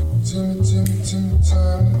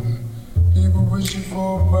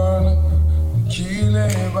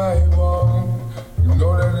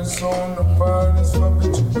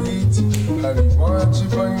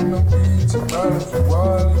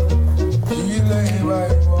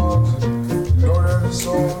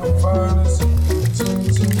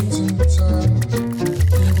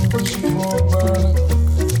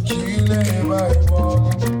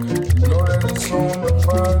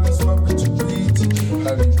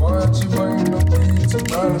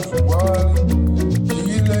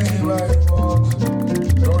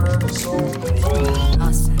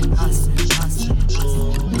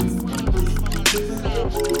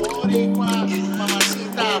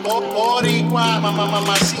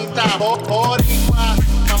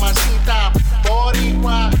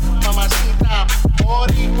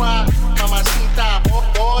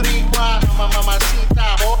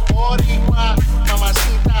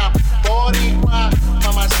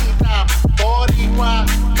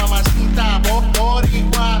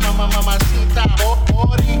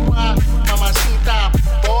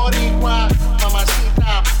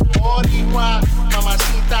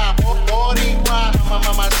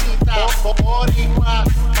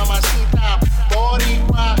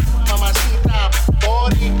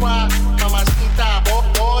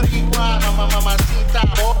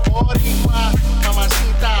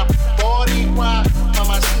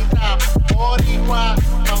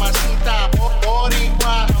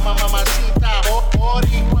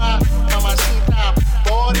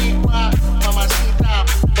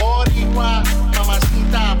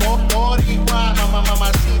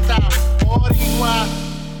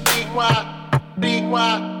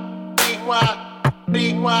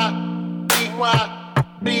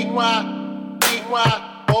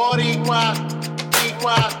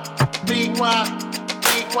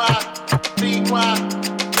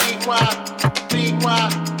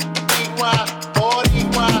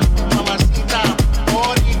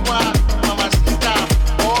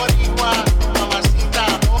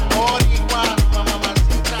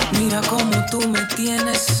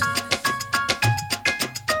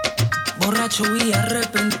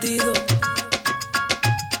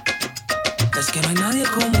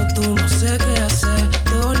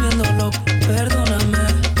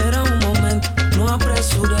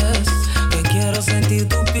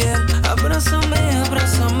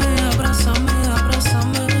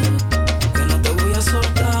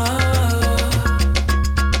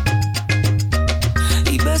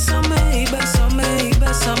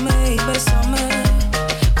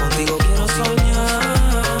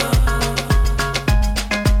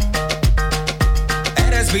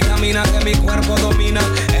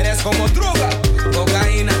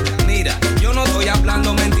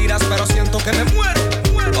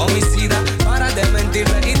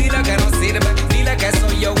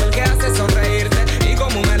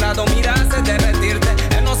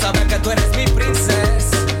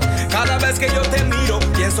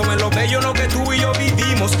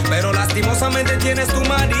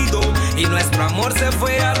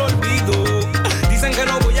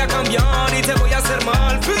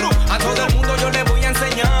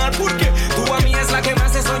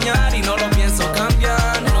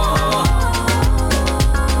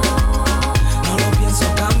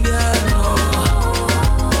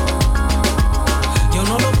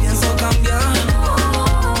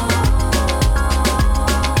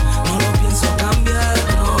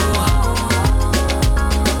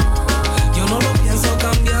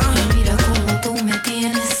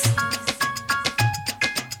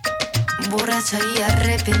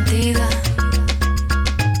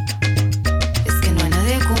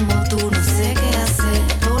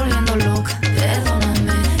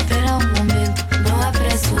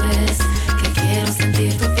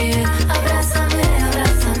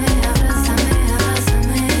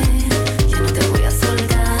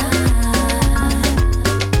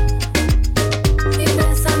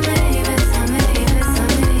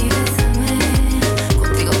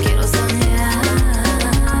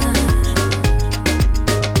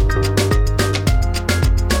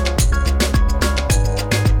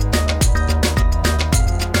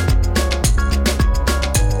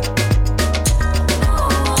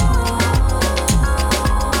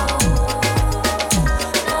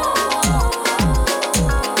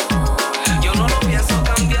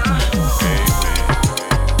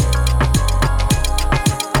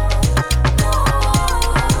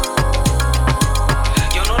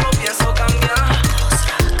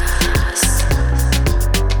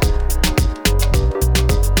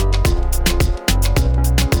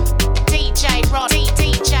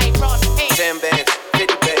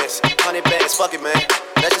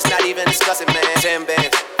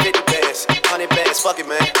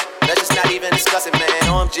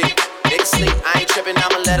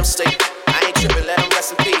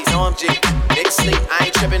 Niggas sleep, I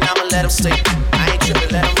ain't tripping, I'ma let them sleep. I ain't tripping,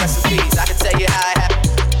 let them rest in peace. I can tell you how it happened.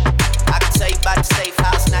 I can tell you about the safe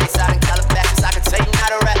house nights out in Calabasas. I can tell you how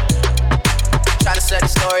to rap. Trying to set the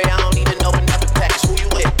story, I don't even open up the package. Who you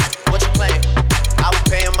with? What you playing? I was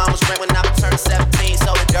paying mama's rent when I turned 17.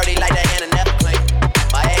 So the dirty like that and I never clean.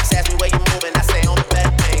 My ex asked me where you moving, I say on the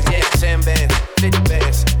better things. Yeah, 10 bands, 50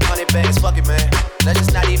 bands, 100 bands, fuck it, man. Let's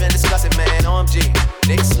just not even discuss it, man. OMG,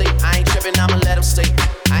 niggas sleep, I ain't tripping, I'ma let them sleep.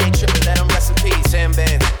 I ain't tripping, let them rest in peace. 10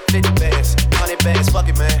 bands, 50 bands, 100 bands, fuck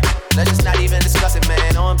it, man. Let's just not even discuss it,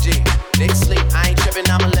 man. OMG, niggas sleep, I ain't tripping,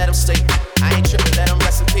 I'ma let them sleep. I ain't tripping, let them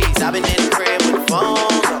rest in peace. I've been in the crib with the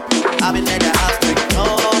phones up. I've been at the house drinking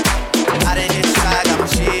home. I done hit the side, got my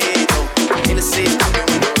shit on. In the seats, cooking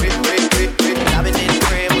with the rip. I've been in the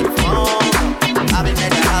crib with the phones up. I've been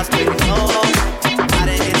at the house drinking home. I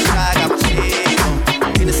done hit the side, got my shit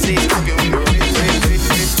on. In the seats, cooking with the rip.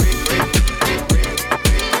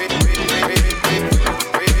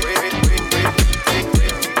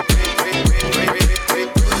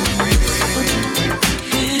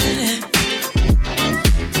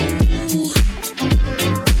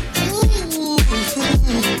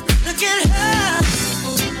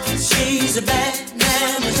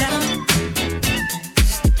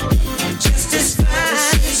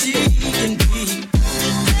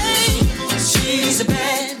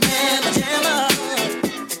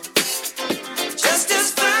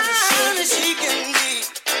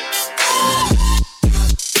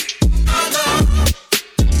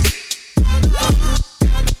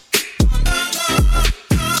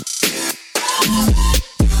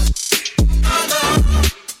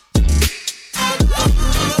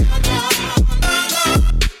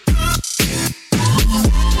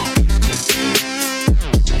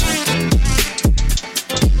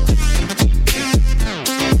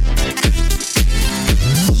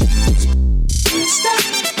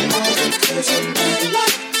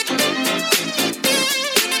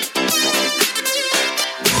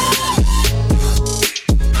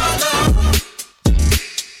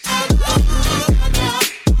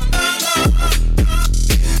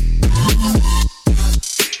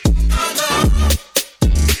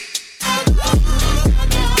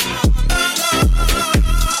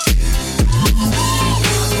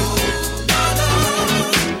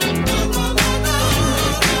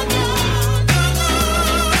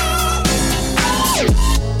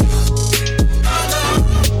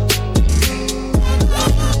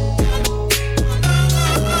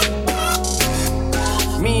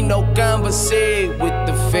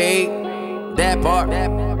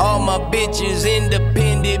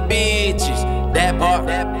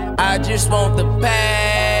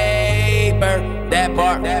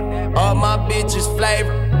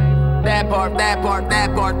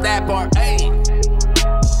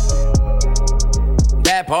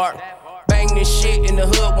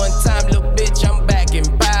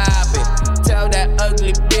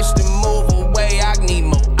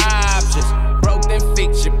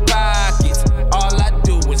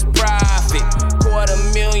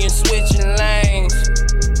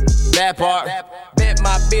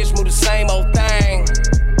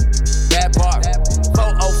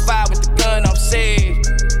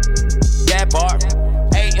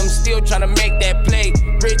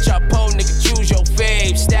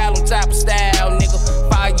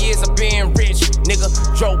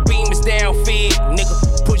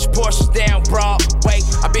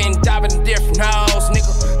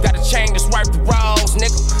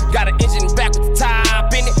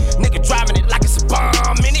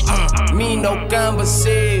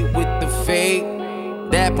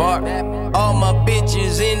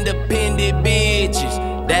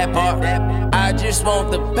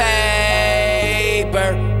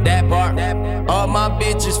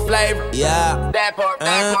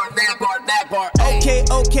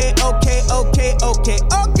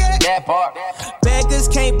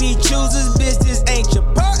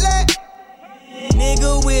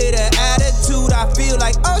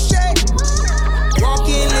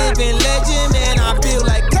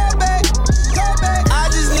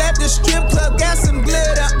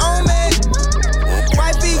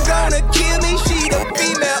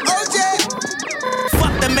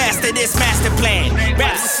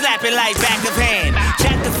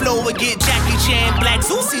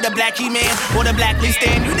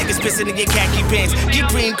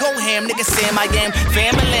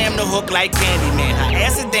 Like Candyman, her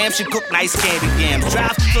ass is damn, she cook nice candy yams.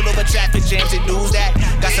 Drive full over traffic jams and news that.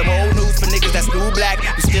 Got some old news for niggas that's new black.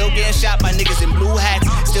 We still getting shot by niggas in blue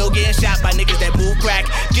hats. Still getting shot by niggas that move crack.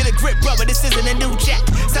 Get a grip, brother, this isn't a new jack.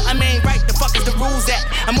 Something ain't right, the fuck is the rules at?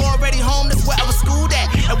 I'm already home, that's where I was schooled at.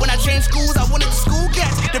 And when I changed schools, I wanted the school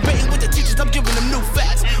cats. Debating with the teachers, I'm giving them new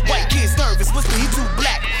facts. White kids nervous, whisper he too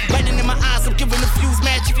black. Lightning in my eyes, I'm giving the fuse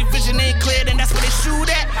match. If your vision ain't clear, then that's where they shoot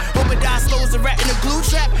at. Hope it die slow as a rat in a glue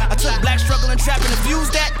trap. I took black struggle and trap and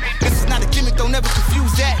abused that. This is not a gimmick, don't ever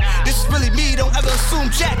confuse that. This is really me, don't ever assume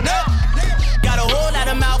jack, no. Got a whole lot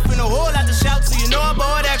of mouth and a whole lot to shout, so you know I'm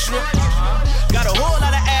bored extra. Got a whole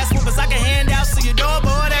lot of ass whoopers I can hand out, so you know I'm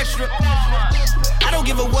bored extra. I don't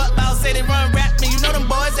give a what about say they run rap, man, you know them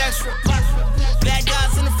boys extra. Black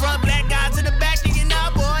guys in the front, black guys in the back, and you know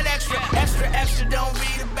I'm bored extra. Extra, extra, don't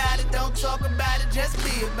read about it, don't talk about it, just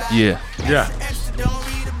be about it. Yeah. Extra, don't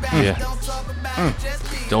read about it, don't talk about it, just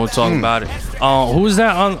be Don't talk about it. Who was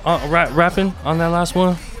that on rapping on that last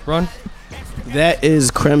one? Run? That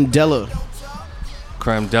is Creme Della.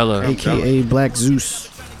 Creme Della. AKA Black Zeus.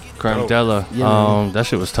 Creme Della. Yeah. That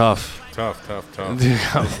shit was tough. Tough.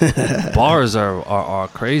 Bars are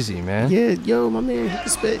crazy, man. Yeah, yo, my man, he can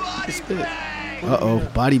spit. Uh-oh,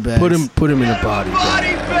 body bags. Put him in a body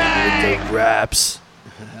bag. With the raps.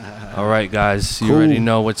 All right, guys, you already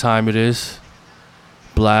know what time it is.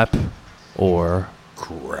 Blap or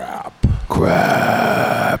crap.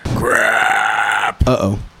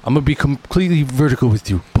 Uh-oh. I'm gonna be completely vertical with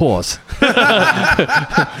you. Pause. Yeah,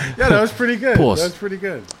 that was pretty good. Pause. That's pretty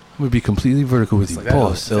good. I'm gonna be completely vertical with you.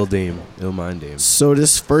 Pause. Ill mind Dame. So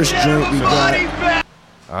this first joint we got.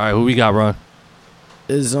 All right, who we got, Ron?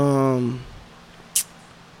 Is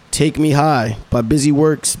Take Me High by Busy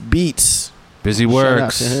Works Beats. Busy Shout out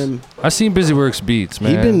Works. to him. I seen Busy Works Beats,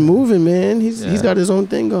 man. He been moving, man. He's got his own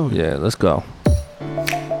thing going. Yeah, let's go.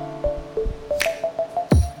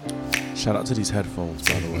 Shout out to these headphones,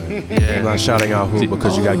 by the way. Yeah. I'm not shouting out who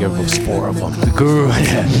because you gotta give us 4 of them. The guru,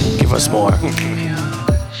 yeah. Give us more.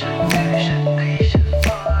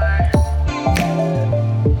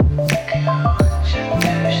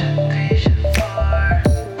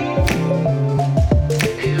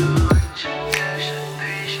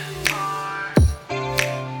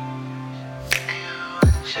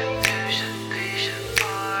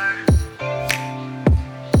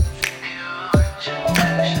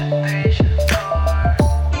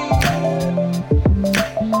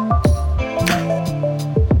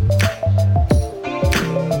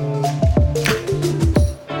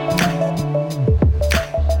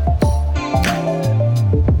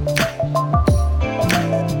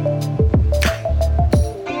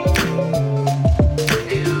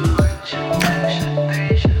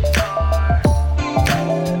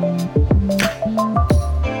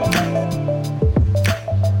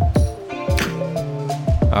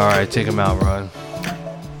 Take him out, Ron.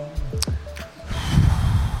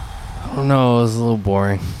 I don't know. It was a little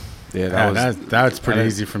boring. Yeah, that's pretty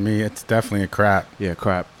easy for me. It's definitely a crap. Yeah,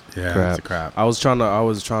 crap. Yeah, it's a crap. I was trying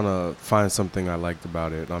to find something I liked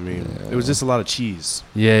about it. I mean, it was just a lot of cheese.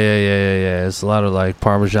 Yeah. It's a lot of like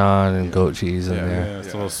Parmesan and goat cheese in there. Yeah,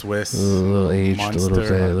 it's a little Swiss, a little aged, a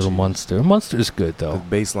little Munster. Munster's good though. The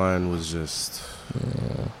bass line was just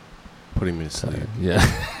putting me to sleep. Yeah.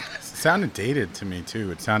 It sounded dated to me too.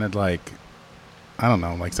 It sounded like, I don't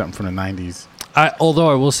know, like something from the 90s. Although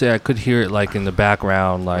I will say I could hear it like in the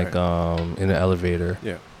background, like in the elevator.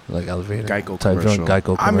 Yeah. Like elevator. Geico type commercial.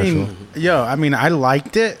 Geico commercial. I mean, I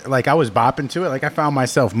liked it. Like I was bopping to it. Like I found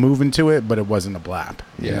myself moving to it, but it wasn't a blap.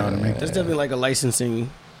 You know what I mean? There's definitely like a licensing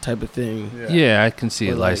type of thing. Yeah, I can see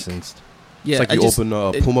it like- licensed. Yeah, It's like you open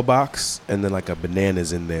a Puma box and then like a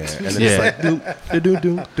banana's in there. And then it's like,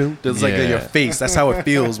 doom. There's like in your face. That's how it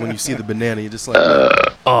feels when you see the banana. You're just like,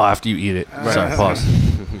 after you eat it. Sorry, pause.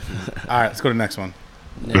 All right, let's go to the next one.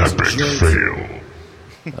 Next joint.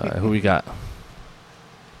 All right, who we got?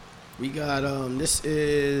 We got this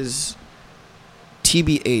is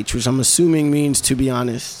TBH, which I'm assuming means to be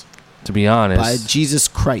honest. To be honest. By Jesus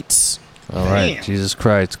Christ. All right, Jesus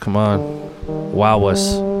Christ, come on. Wow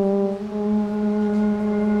us.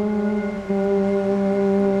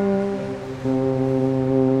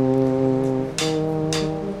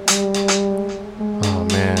 Oh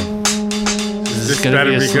man. Is this gonna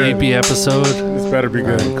be a sleepy episode? This better be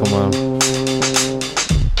good. Right, come on.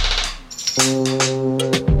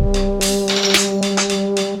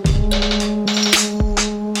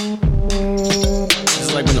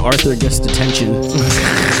 Arthur gets detention.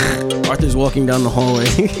 Arthur's walking down the hallway.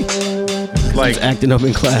 Like he's acting up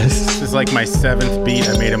in class. This is like my 7th beat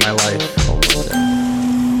I made in my life.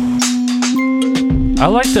 I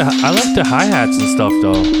like the hi-hats and stuff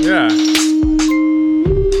though. Yeah.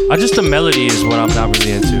 The melody is what I'm not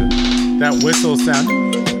really into. That whistle sound.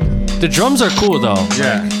 The drums are cool though.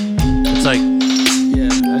 Yeah. It's like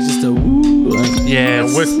That's just a woo. Yeah,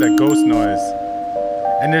 And what's that ghost noise?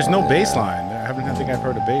 And there's no bass line. I think I've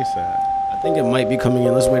heard a bass. I think it might be coming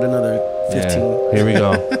in. Let's wait another 15. Yeah. Here we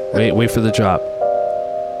go. Wait for the drop.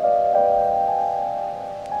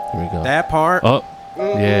 Here we go. That part. Oh,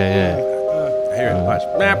 yeah. I hear it. Watch.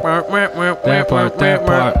 That part.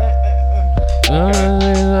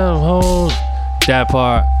 That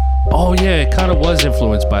part. Oh yeah, it kind of was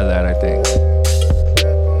influenced by that, I think.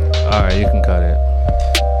 All right, you can cut it.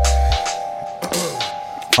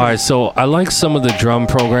 All right, so I like some of the drum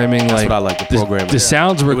programming. That's like what I like, the programming. The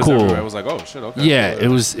sounds were cool. Everywhere. I was like, oh shit, okay. Yeah, it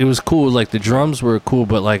was cool. Like the drums were cool,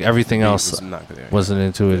 but like everything else was not there. wasn't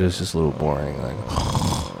into it. It's just a little boring. Like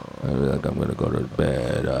I'm gonna go to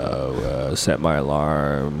bed, set my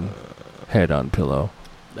alarm, head on pillow.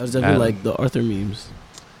 That was definitely like the Arthur memes.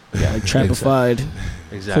 Yeah, like trapified,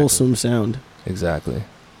 exactly. wholesome sound. Exactly.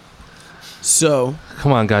 So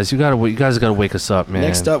come on, guys, you guys gotta wake us up, man.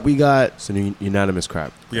 Next up, we got some unanimous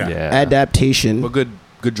crap. Yeah. Adaptation. But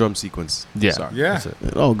good drum sequence. Yeah. Sorry. Yeah.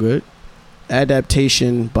 All good.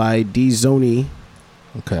 Adaptation by D-Zoni.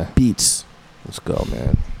 Okay. Beats. Let's go,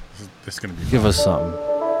 man. This is gonna be. Give us something.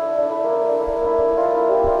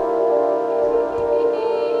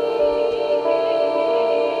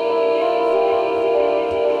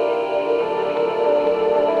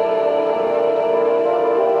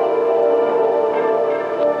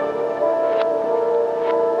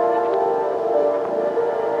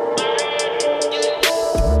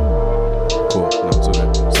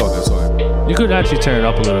 You could actually turn it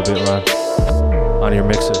up a little bit, Ron, on your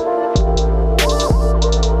mixer.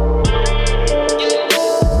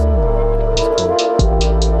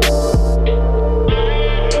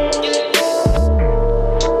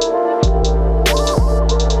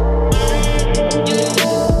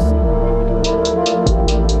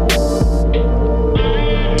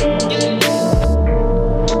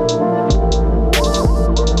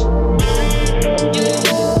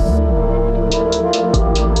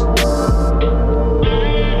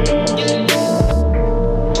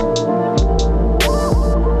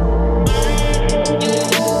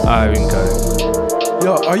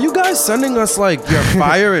 Are you guys sending us like your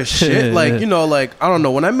fire as shit? Like, you know, like I don't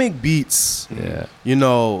know. When I make beats, you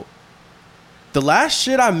know, the last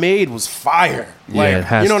shit I made was fire. Like, it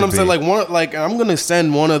has you know what to I'm saying? be. Like one, like I'm gonna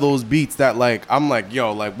send one of those beats that like I'm like,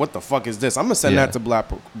 yo, like what the fuck is this? I'm gonna send that to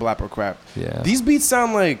Blapper Crap. Yeah. These beats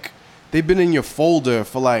sound like they've been in your folder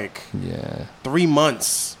for like 3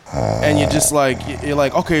 months, and you're just like you're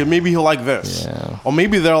like, okay, maybe he'll like this, or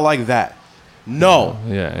maybe they'll like that. No.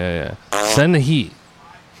 Yeah. Send the heat.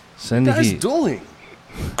 Send the What are you heat. guys doing?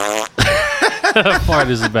 That part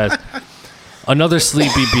is the best. Another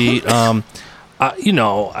sleepy beat. You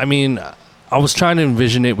know, I mean, I was trying to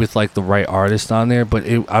envision it with like the right artist on there, but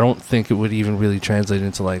I don't think it would even really translate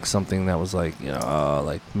into like something that was like, you know,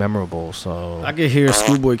 like memorable. So I could hear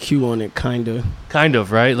Schoolboy Q on it, kind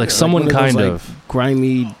of, right? Like someone one kind those, of like,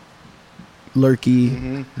 grimy,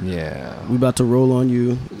 lurky. Yeah. We about to roll on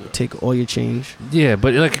you. Take all your change. Yeah,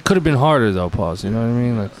 but like it could have been harder though, pause. You know what I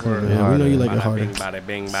mean? Like, could have been Yeah, we harder. know you like it harder.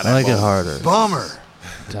 I like it harder. Bummer.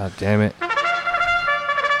 God damn it.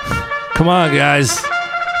 Come on, guys.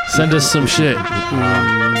 Send us some shit.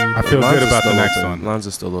 I feel good about the next one. Lines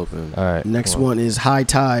are still open. All right. Next one is High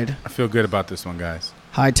Tide. I feel good about this one, guys.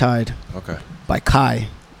 High Tide. Okay. By Kai.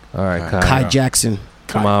 All right, Kai Jackson.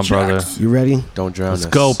 Come on, brother. You ready? Don't drown us.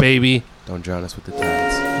 Let's go, baby. Don't drown us with the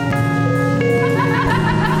tides.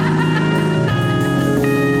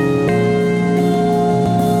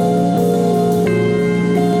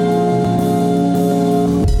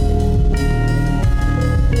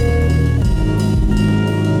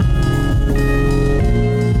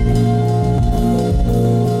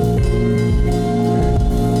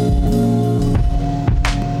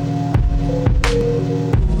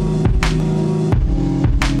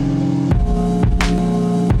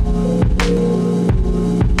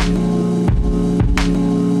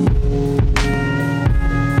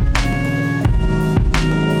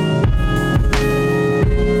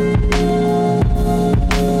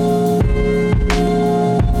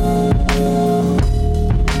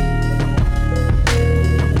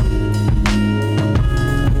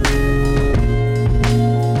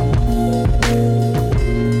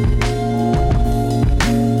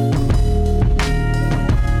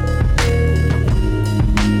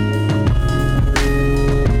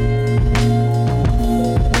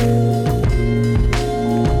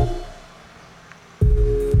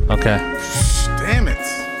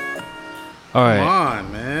 All right. Come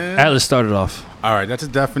on, man. Atlas started off. All right, that's a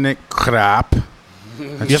definite crap.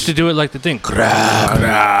 You have to do it like the thing.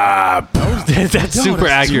 Crap. That's super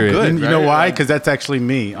accurate. And you know why? Because that's actually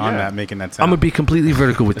me on that, making that sound. I'm gonna be completely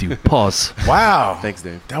vertical with you. Pause. Wow. Thanks,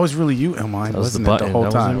 Dave. That was really you, Illmind, That was wasn't the it, the button. whole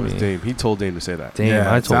That time? wasn't me. Dave. He told Dave to say that. Damn,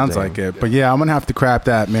 Yeah, I it told sounds Dave. like it. But yeah, I'm gonna have to crap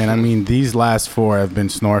that, man. I mean, these last 4 have been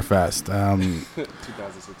Snorefest.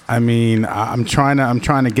 I mean, I'm trying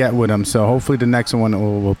to get with them. So hopefully the next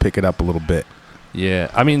one we'll pick it up a little bit.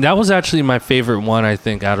 Yeah, I mean that was actually my favorite one. I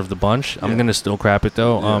think out of the bunch, I'm gonna still crap it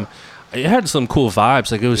though. It had some cool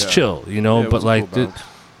vibes. Like it was chill, you know. Yeah, it but was a like cool bounce.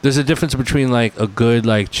 there's a difference between like a good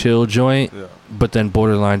like chill joint, but then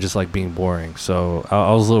borderline just like being boring. So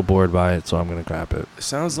I was a little bored by it, so I'm gonna crap it. It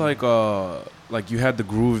sounds like you had the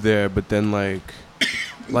groove there, but then like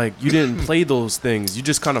you didn't play those things. You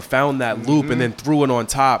just kind of found that loop and then threw it on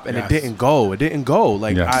top, and it didn't go. It didn't go.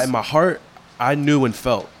 Like in my heart, I knew and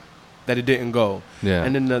felt that it didn't go. Yeah.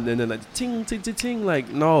 And then like ting ting ting ting. Like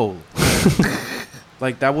no,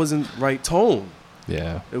 like that wasn't right tone.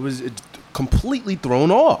 Yeah. It was completely thrown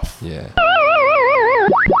off. Yeah.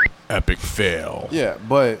 Epic fail. Yeah,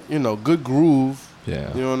 but good groove.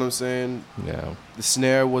 Yeah. You know what I'm saying? Yeah. The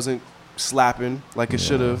snare wasn't slapping like it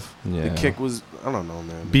should have. Yeah. The kick was, I don't know,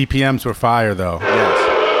 man. BPMs were fire though. Yes.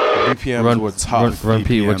 The BPMs were tough. Run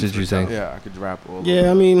P, what BPMs did you were think? tough. Yeah, I could rap all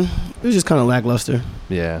Yeah, I mean, it was just kind of lackluster.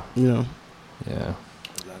 Yeah. You know. Yeah.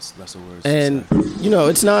 That's the worst. And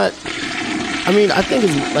it's not. I mean, I think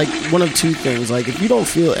it's like one of two things. Like, if you don't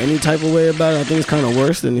feel any type of way about it, I think it's kind of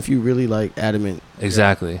worse than if you really like adamant,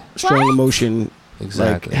 Exactly. strong emotion,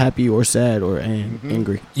 Exactly. like happy or sad or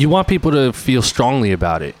angry. You want people to feel strongly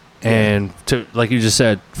about it. And to, like you just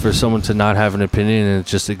said, for someone to not have an opinion and it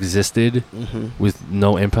just existed with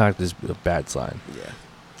no impact is a bad sign. Yeah.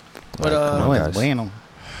 But No come on, es guys. bueno.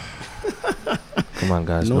 Come on,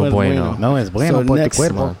 guys. No No es bueno. bueno. No es bueno So por tu next-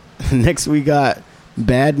 cuerpo. Next, we got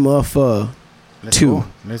Bad Muffa 2.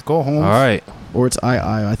 Let's go home. All right. Or it's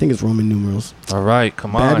I think it's Roman numerals. All right.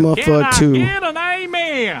 Come Bad on. Muffa 2 an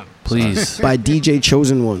amen. Please. by DJ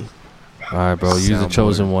Chosen One. All right, bro. Use the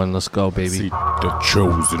chosen one. Let's go, baby. The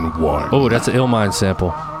chosen one. Oh, that's an Illmind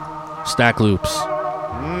sample. Stack loops.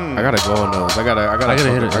 I gotta go on those. I gotta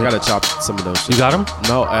hit it. I gotta chop some of those. You got them?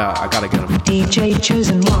 No, I gotta get them. DJ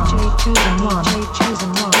Chosen One. DJ Chosen One. DJ Chosen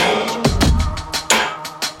One.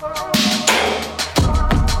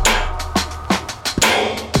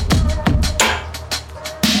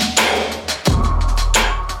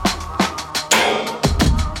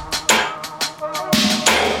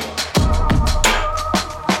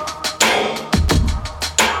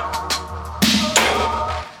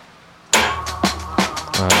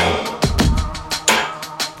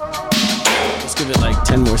 Let's give it like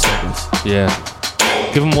 10 more seconds. Yeah.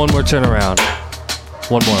 Give him one more turnaround.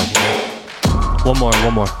 One more.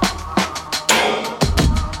 One more.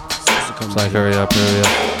 It's like, hurry up.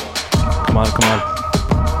 Come on.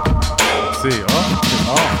 See.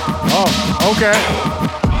 Oh.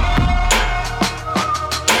 Okay.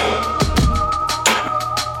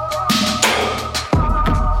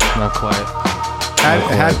 Not quite.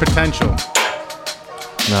 Had potential.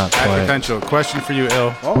 Not Had quite. potential. Question for you,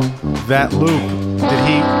 Ill. That loop.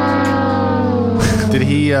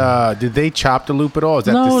 Did they chop the loop at all? Is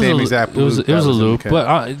that the same exact loop? It was a loop,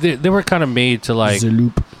 but they were kind of made to like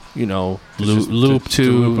loop. Loop to.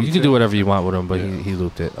 loop You can do whatever you want with them, but he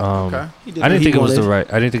looped it. Okay. He did I didn't what think he it was the wanted.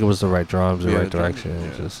 right. I didn't think it was the right drums, the Yeah, right the drums, direction.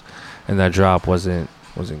 It just and that drop wasn't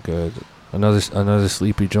good. Another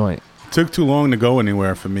sleepy joint. Took too long to go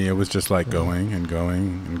anywhere for me. It was just like going and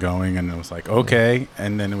going and going, and it was like okay,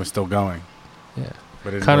 and then it was still going. Yeah.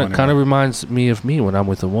 But it Kind of reminds me of me when I'm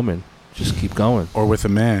with a woman. Just keep going. or with a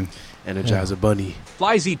man. Energizer Bunny.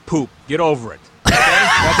 Flies eat poop. Get over it. Okay?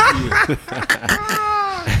 That's for you.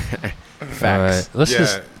 Facts. All right. Let's Yeah.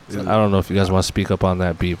 just. I don't know if you guys want to speak up on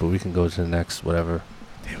that beat, but we can go to the next whatever.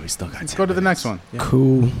 Damn, we still got 10 Let's go to the next one.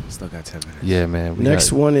 Cool. Still got 10 minutes. Yeah, man.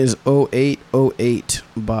 Next one is 0808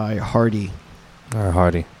 by Hardy. All right,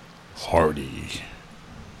 Hardy. Hardy.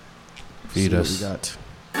 Feed See what us. we got.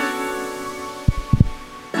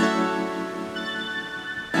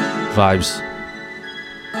 Vibes.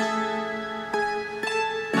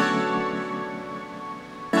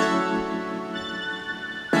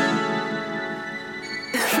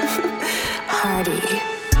 Hardy.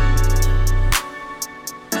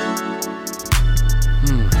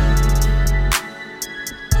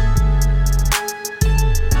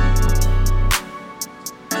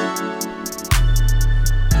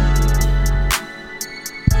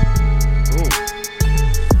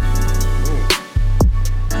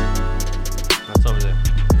 That's over there.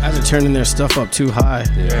 Guys are turning their stuff up too high.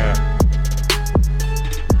 Yeah.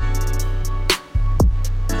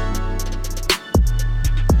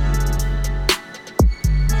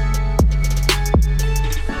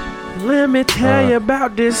 Let me tell you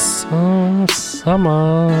about this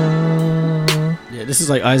summer. Yeah, this is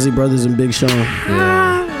like Isley Brothers and Big Sean.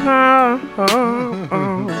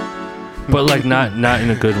 But like not in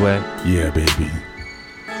a good way. Yeah, baby.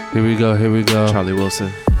 Here we go. Charlie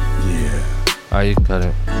Wilson. Yeah. Alright, you can cut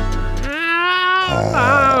it.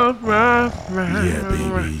 Yeah,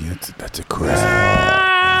 baby. That's a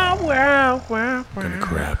crap. Gonna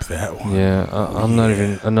crap that one. Yeah, I'm not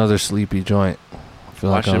even another sleepy joint. I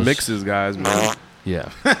feel Watch like your mixes, guys, man. Yeah.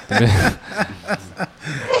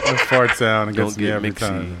 Fart sound Don't gets me get every mixy.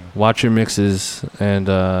 time. Watch your mixes, and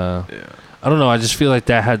I don't know. I just feel like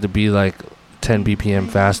that had to be like 10 BPM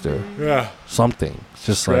faster. Yeah. Something. It's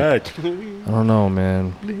just Drag. like I don't know,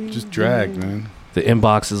 man. Just drag, man. The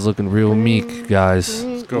inbox is looking real meek, guys.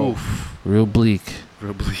 Let's go. Real bleak.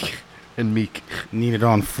 Real bleak and meek. Need it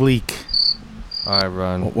on fleek. All right,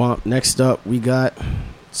 run. Well, next up we got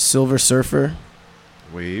Silver Surfer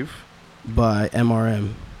Wave by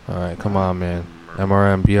MRM. All right, come on, man.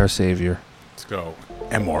 MRM, be our savior. Let's go.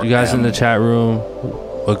 MRM. You guys in the chat room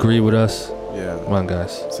agree with us? Yeah. Come on,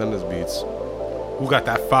 guys. Send us beats. Who got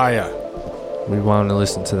that fire? We want to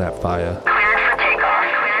listen to that fire.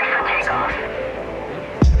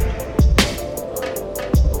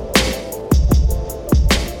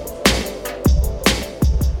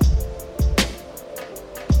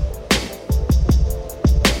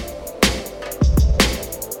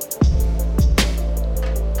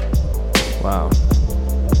 Wow.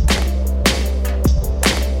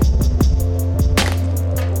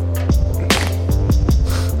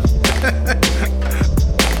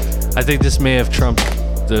 I think this may have trumped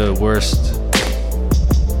the worst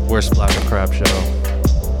Black or Crab show.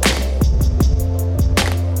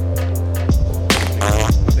 I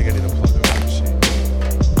think I need to plug up that shit.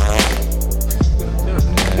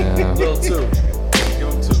 Yeah. Little two. Give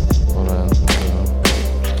him two. Hold on.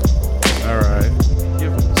 All right.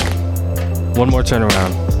 Give him two. One more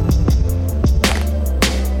turnaround.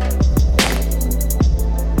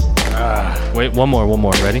 Wait, one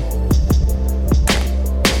more. Ready?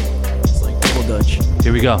 It's like double Dutch.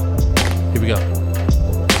 Here we go.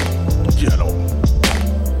 Jello.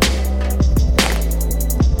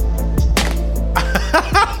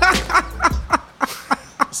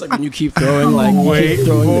 It's like when you keep throwing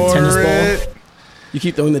the tennis ball. You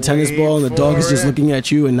keep throwing the tennis ball and the dog is just looking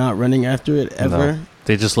at you and not running after it ever. No.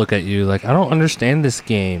 They just look at you like, I don't understand this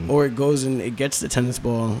game. Or it goes and it gets the tennis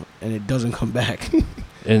ball and it doesn't come back.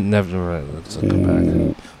 It never doesn't come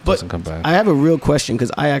back. Doesn't come back. I have a real question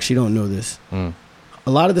because I actually don't know this. Mm.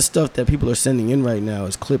 A lot of the stuff that people are sending in right now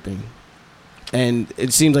is clipping. And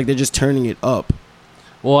it seems like they're just turning it up.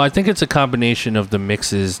 Well, I think it's a combination of the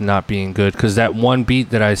mixes not being good because that one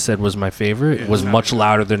beat that I said was my favorite was much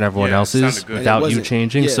louder than everyone else's without you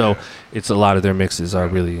changing. So it's a lot of their mixes are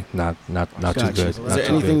really not too good. Is there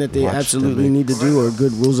anything that they absolutely need to do or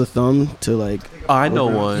good rules of thumb to like? I know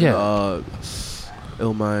one. Yeah.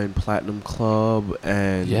 Illmind Platinum Club,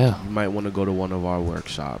 and Yeah. you might want to go to one of our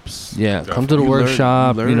workshops. Yeah, come to the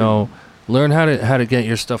workshop. Learn how to get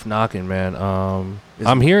your stuff knocking, man.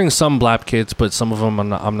 I'm hearing some blap kits, but some of them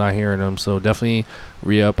I'm not hearing them. So definitely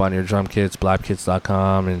re-up on your drum kits,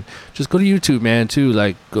 blapkits.com, and just go to YouTube, man. Too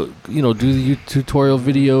like go, do the tutorial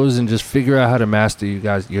videos and just figure out how to master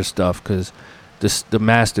your stuff because the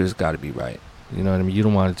master's got to be right. You know what I mean? You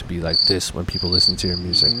don't want it to be like this when people listen to your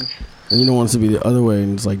music. And you don't want it to be the other way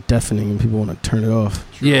and it's like deafening and people want to turn it off.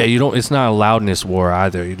 Yeah, you don't. It's not a loudness war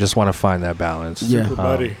either. You just want to find that balance. Yeah.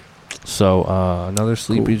 So another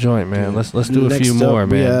sleepy joint, man. Let's do a few more,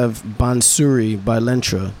 man. We have Bansuri by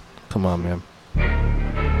Lentra. Come on, man.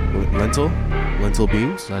 Lentil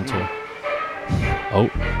beans. Lentil. Oh.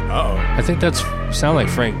 I think that's sound like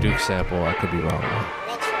Frank Duke sample. I could be wrong.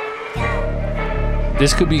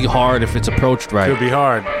 This could be hard if it's approached right. Could be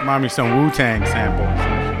hard. Remind me some Wu-Tang samples.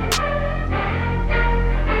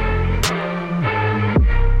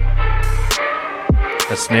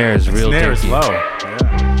 That snare is real. Snare is dinky. low. Yeah.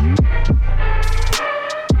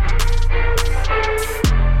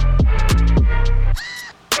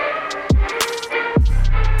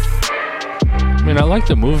 I mean, I like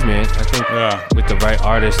the movement. I think with the right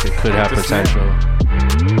artist, it could have potential.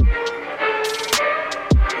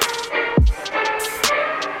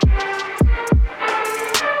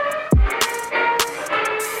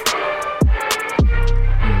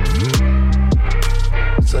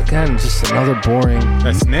 So again, just another boring.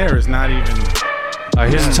 That snare is not even. All right,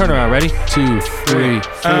 here's the turnaround. Ready? 2, 3,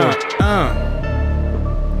 4.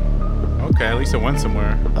 Okay, at least it went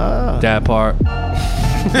somewhere. That part.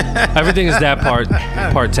 Everything is that part.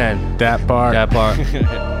 Part 10. That part. That part.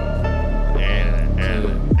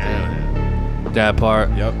 That part.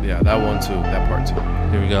 Yep, yeah, that one too. That part too.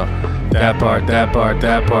 Here we go. That part.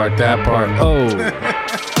 Oh.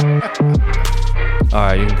 All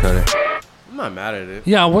right, you can cut it. I'm not mad at it.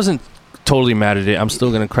 Yeah, I wasn't totally mad at it. I'm still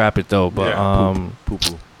gonna crap it though, but poo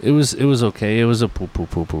poo. It was okay. It was a poo.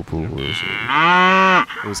 It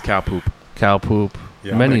was cow poop. Cow poop.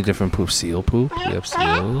 Yeah, Many different poops. Seal poop. We have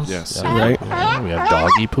seals. Yes. Yeah. Right. Yeah, we have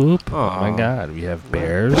doggy poop. Oh my god. We have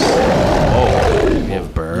bears. We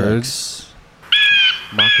have birds.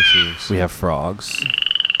 Moccasins. We have frogs.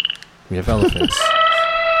 We have elephants.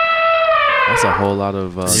 That's a whole lot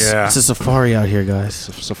of. It's a safari out here, guys.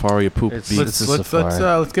 Safari of poop. Let's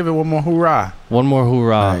give it one more hoorah. One more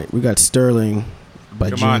hoorah. All right, we got Sterling by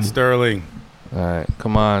Come Jin. on, Sterling. All right,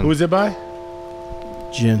 come on. Who is it by?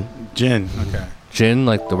 Jin. Jin. Okay. Jin,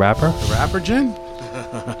 like the rapper? The rapper Jin?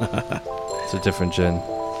 It's a different Jin.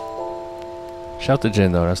 Shout to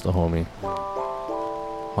Jin though, that's the homie.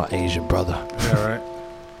 My Asian brother. Yeah, right.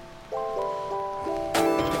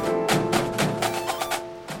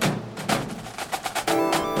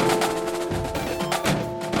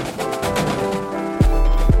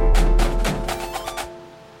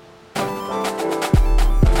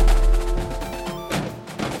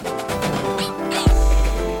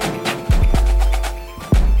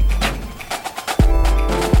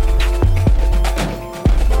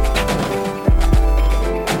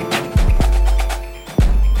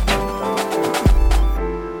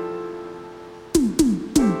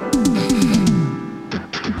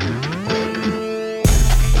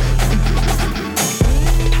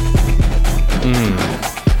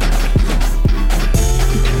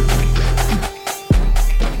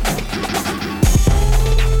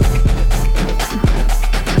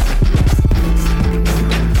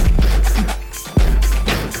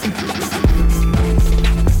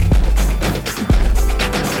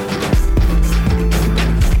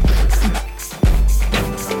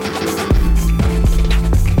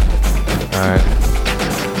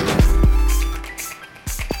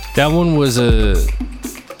 That one was it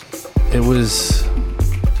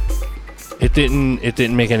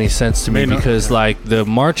didn't make any sense to me because like the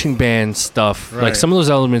marching band stuff, like some of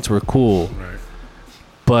those elements were cool,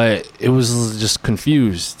 but it was just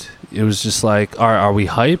confused. It was just like, are we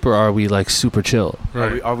hype or are we like super chill?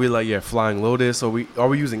 Right. Are we like Flying Lotus? Are we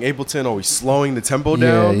using Ableton? Are we slowing the tempo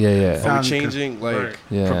down? Yeah. Are we changing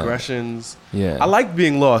progressions? Yeah. I like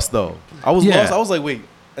being lost though. I was lost. I was like, wait.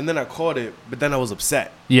 And then I caught it, but then I was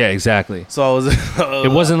upset. Yeah, exactly. So I was.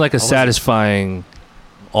 It wasn't like a satisfying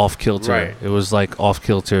off kilter. Right. It was like off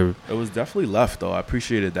kilter. It was definitely left though. I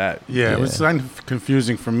appreciated that. Yeah, it was kind of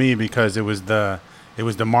confusing for me because it was the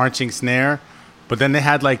marching snare, but then they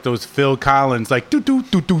had like those Phil Collins like do in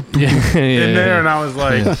there, and I was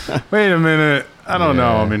like, wait a minute. I don't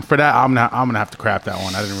know. I mean, for that, I'm gonna have to crap that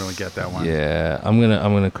one. I didn't really get that one. Yeah, I'm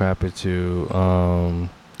gonna crap it too.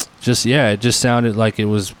 It just sounded like it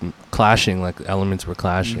was clashing, like elements were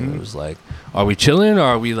clashing. Mm-hmm. It was like, are we chilling or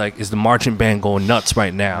are we like, is the marching band going nuts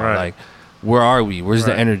right now? Right. Like, where are we? Where's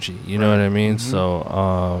the energy? You know what I mean? Mm-hmm. So,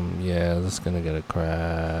 that's gonna get a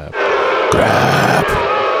crap.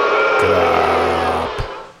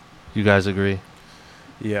 You guys agree?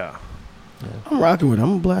 Yeah. I'm rocking with it.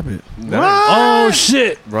 I'm gonna blap it. Oh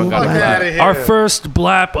shit! Our first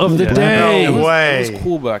blap of the day. No way. It was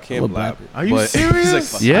cool, but I can't blap it. Are you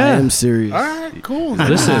serious? Yeah. I am serious. All right, cool.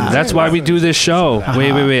 Listen, that's why we do this show.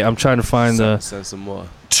 Wait. I'm trying to find Send some more.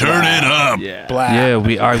 Turn it up. Yeah. Blap. Yeah,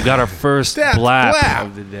 we got our first blap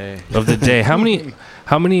Of the day. of the day. How many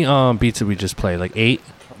beats did we just play? Like 8?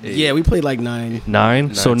 Yeah, we played like 9.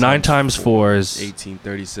 9? So 9 times 4 is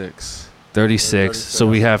 1836. 36. So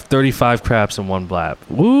we have 35 craps and 1 blap.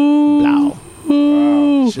 Woo!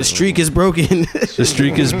 Woo. The streak is broken. The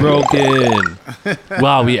streak is broken.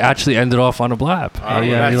 Wow, we actually ended off on a blap. Oh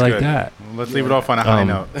yeah, you like that. Let's leave it off on a high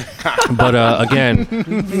note. But again,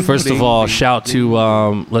 first of all, shout to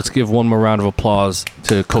let's give one more round of applause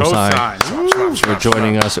to Cosign for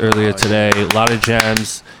joining us earlier today. A lot of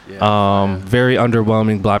gems. Very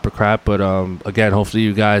underwhelming blapper crap, but again, hopefully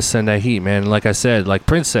you guys send that heat, man. Like I said, like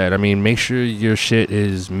Prince said, I mean, make sure your shit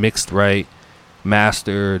is mixed right,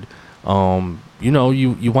 mastered. You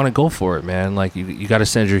want to go for it, man. Like you got to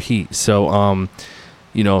send your heat. So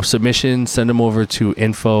submissions, send them over to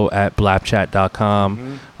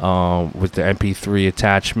info@blapchat.com with the MP3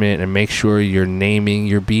 attachment, and make sure you're naming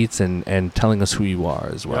your beats and telling us who you are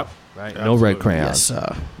as well. Yep. Right? No red crayons.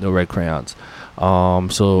 Yes, no red crayons.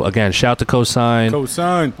 So again, shout to Cosign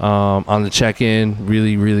on the check-in.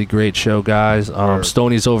 Really, really great show, guys.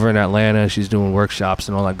 Stoney's over in Atlanta. She's doing workshops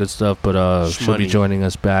and all that good stuff, but she'll be joining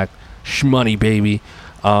us back. Shmoney, baby.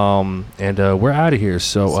 And we're out of here.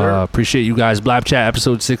 So Sir. appreciate you guys. Blab Chat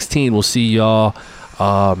episode 16. We'll see y'all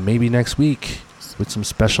maybe next week with some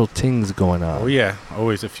special things going on. Oh yeah,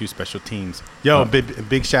 always a few special teams. Yo,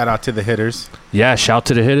 big shout out to the hitters. Yeah, shout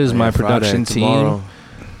to the hitters, my production tomorrow. team.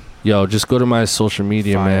 Yo, just go to my social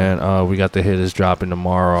media, man. We got the hitters dropping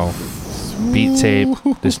tomorrow. Beat tape,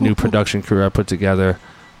 this new production crew I put together.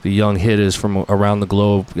 The young hitters from around the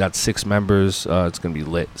globe. We got 6 members. It's gonna be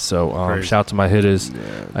lit. So shout out to my hitters,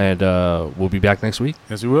 and we'll be back next week.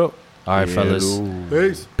 Yes, we will. All right, fellas.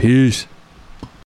 Peace. Peace.